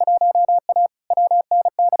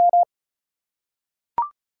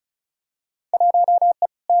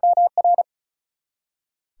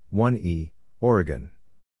 1E, Oregon.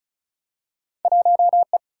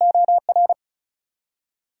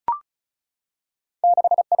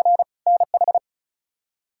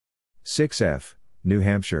 6F, New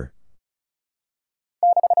Hampshire.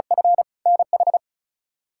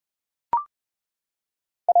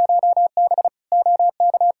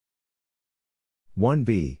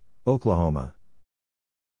 1B, Oklahoma.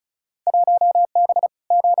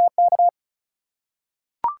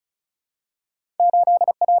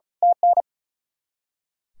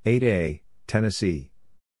 8A, Tennessee.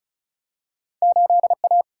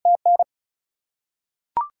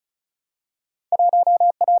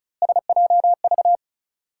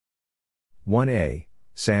 1A,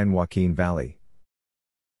 San Joaquin Valley.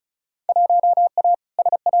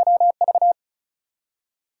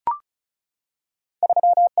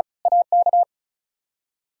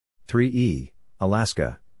 3E,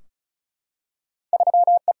 Alaska.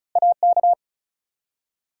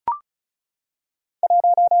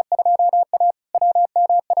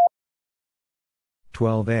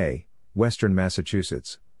 12A, Western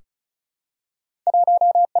Massachusetts.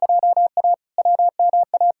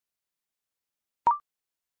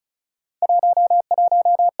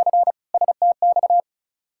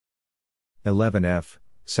 11F,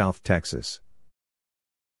 South Texas.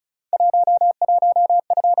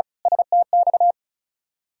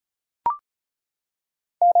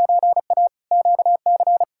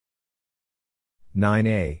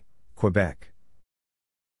 9A, Quebec.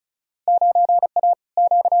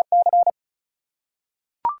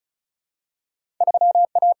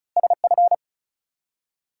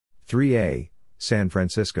 3A, San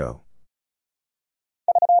Francisco.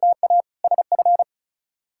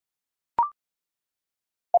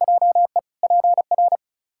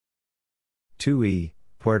 2E,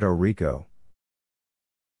 Puerto Rico.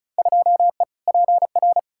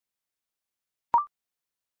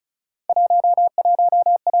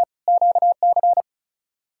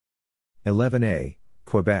 11A,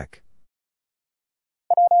 Quebec.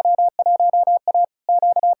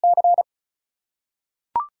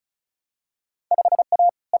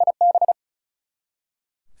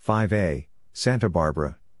 5A, Santa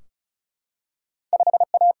Barbara.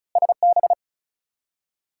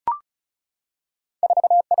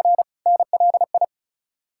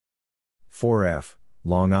 4F,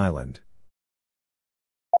 Long Island.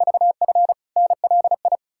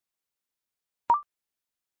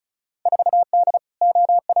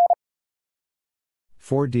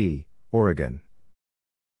 4D, Oregon.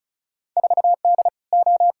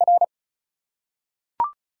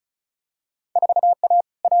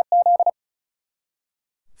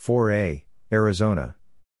 4A, Arizona.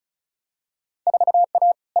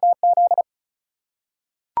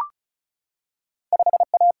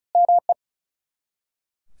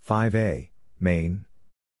 5A, Maine.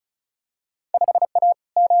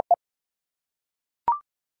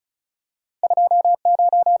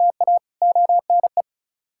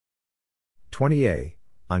 20A,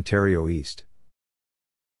 Ontario East.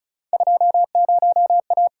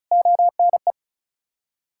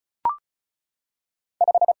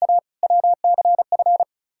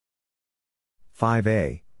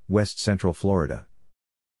 5A, West Central Florida.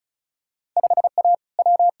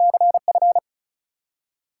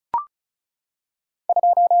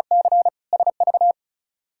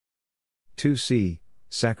 2C,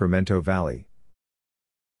 Sacramento Valley.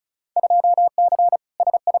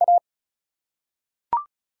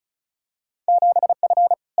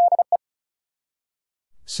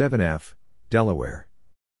 7F, Delaware.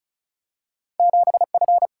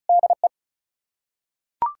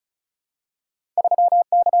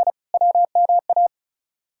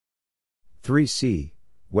 3C,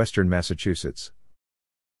 Western Massachusetts.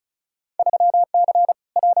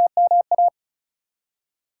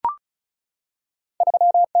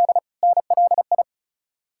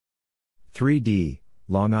 3D,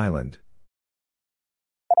 Long Island.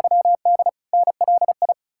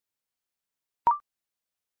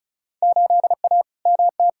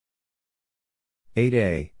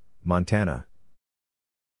 8A, Montana.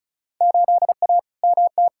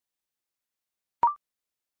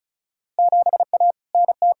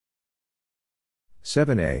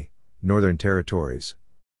 7A, Northern Territories.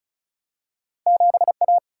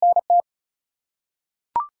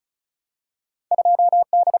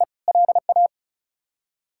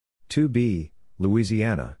 2B,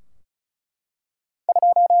 Louisiana.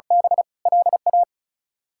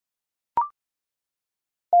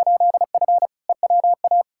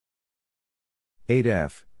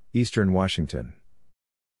 8F, Eastern Washington.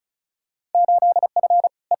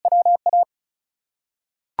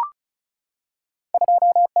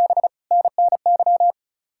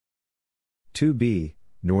 2B,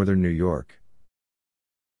 Northern New York.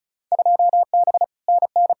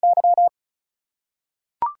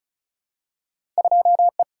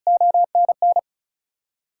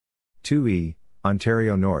 2E,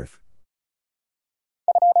 Ontario North.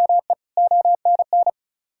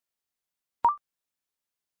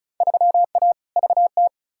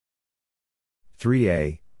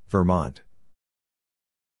 3A, Vermont.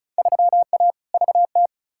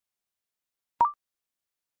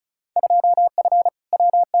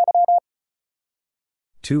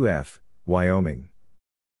 2F, Wyoming.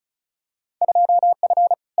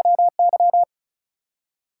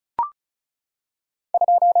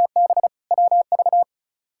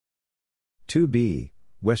 2B,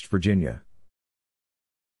 West Virginia.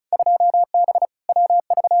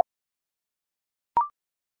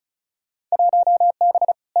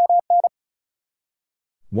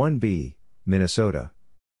 1B, Minnesota.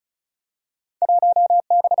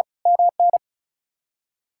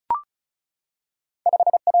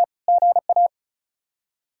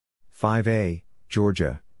 5A,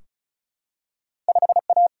 Georgia.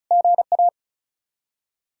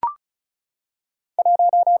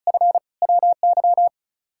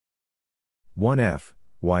 1F,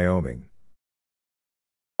 Wyoming.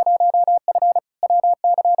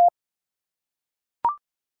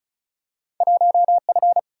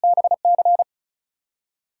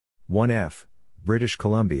 1F, British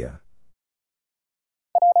Columbia.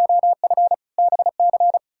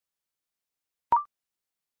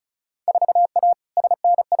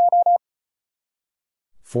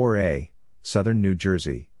 4A, Southern New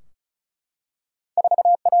Jersey.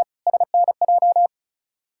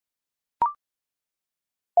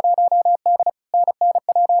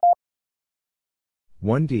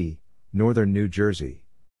 1D, Northern New Jersey.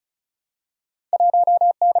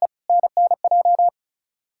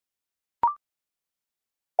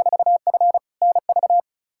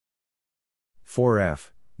 4F,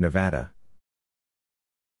 Nevada.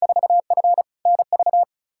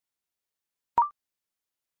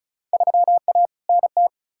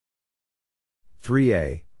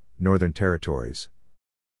 3A, Northern Territories.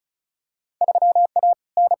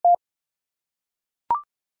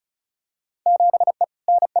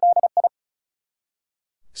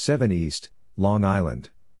 7 East, Long Island.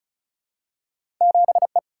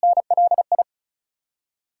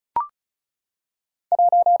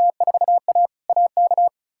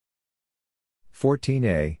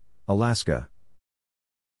 14A, Alaska.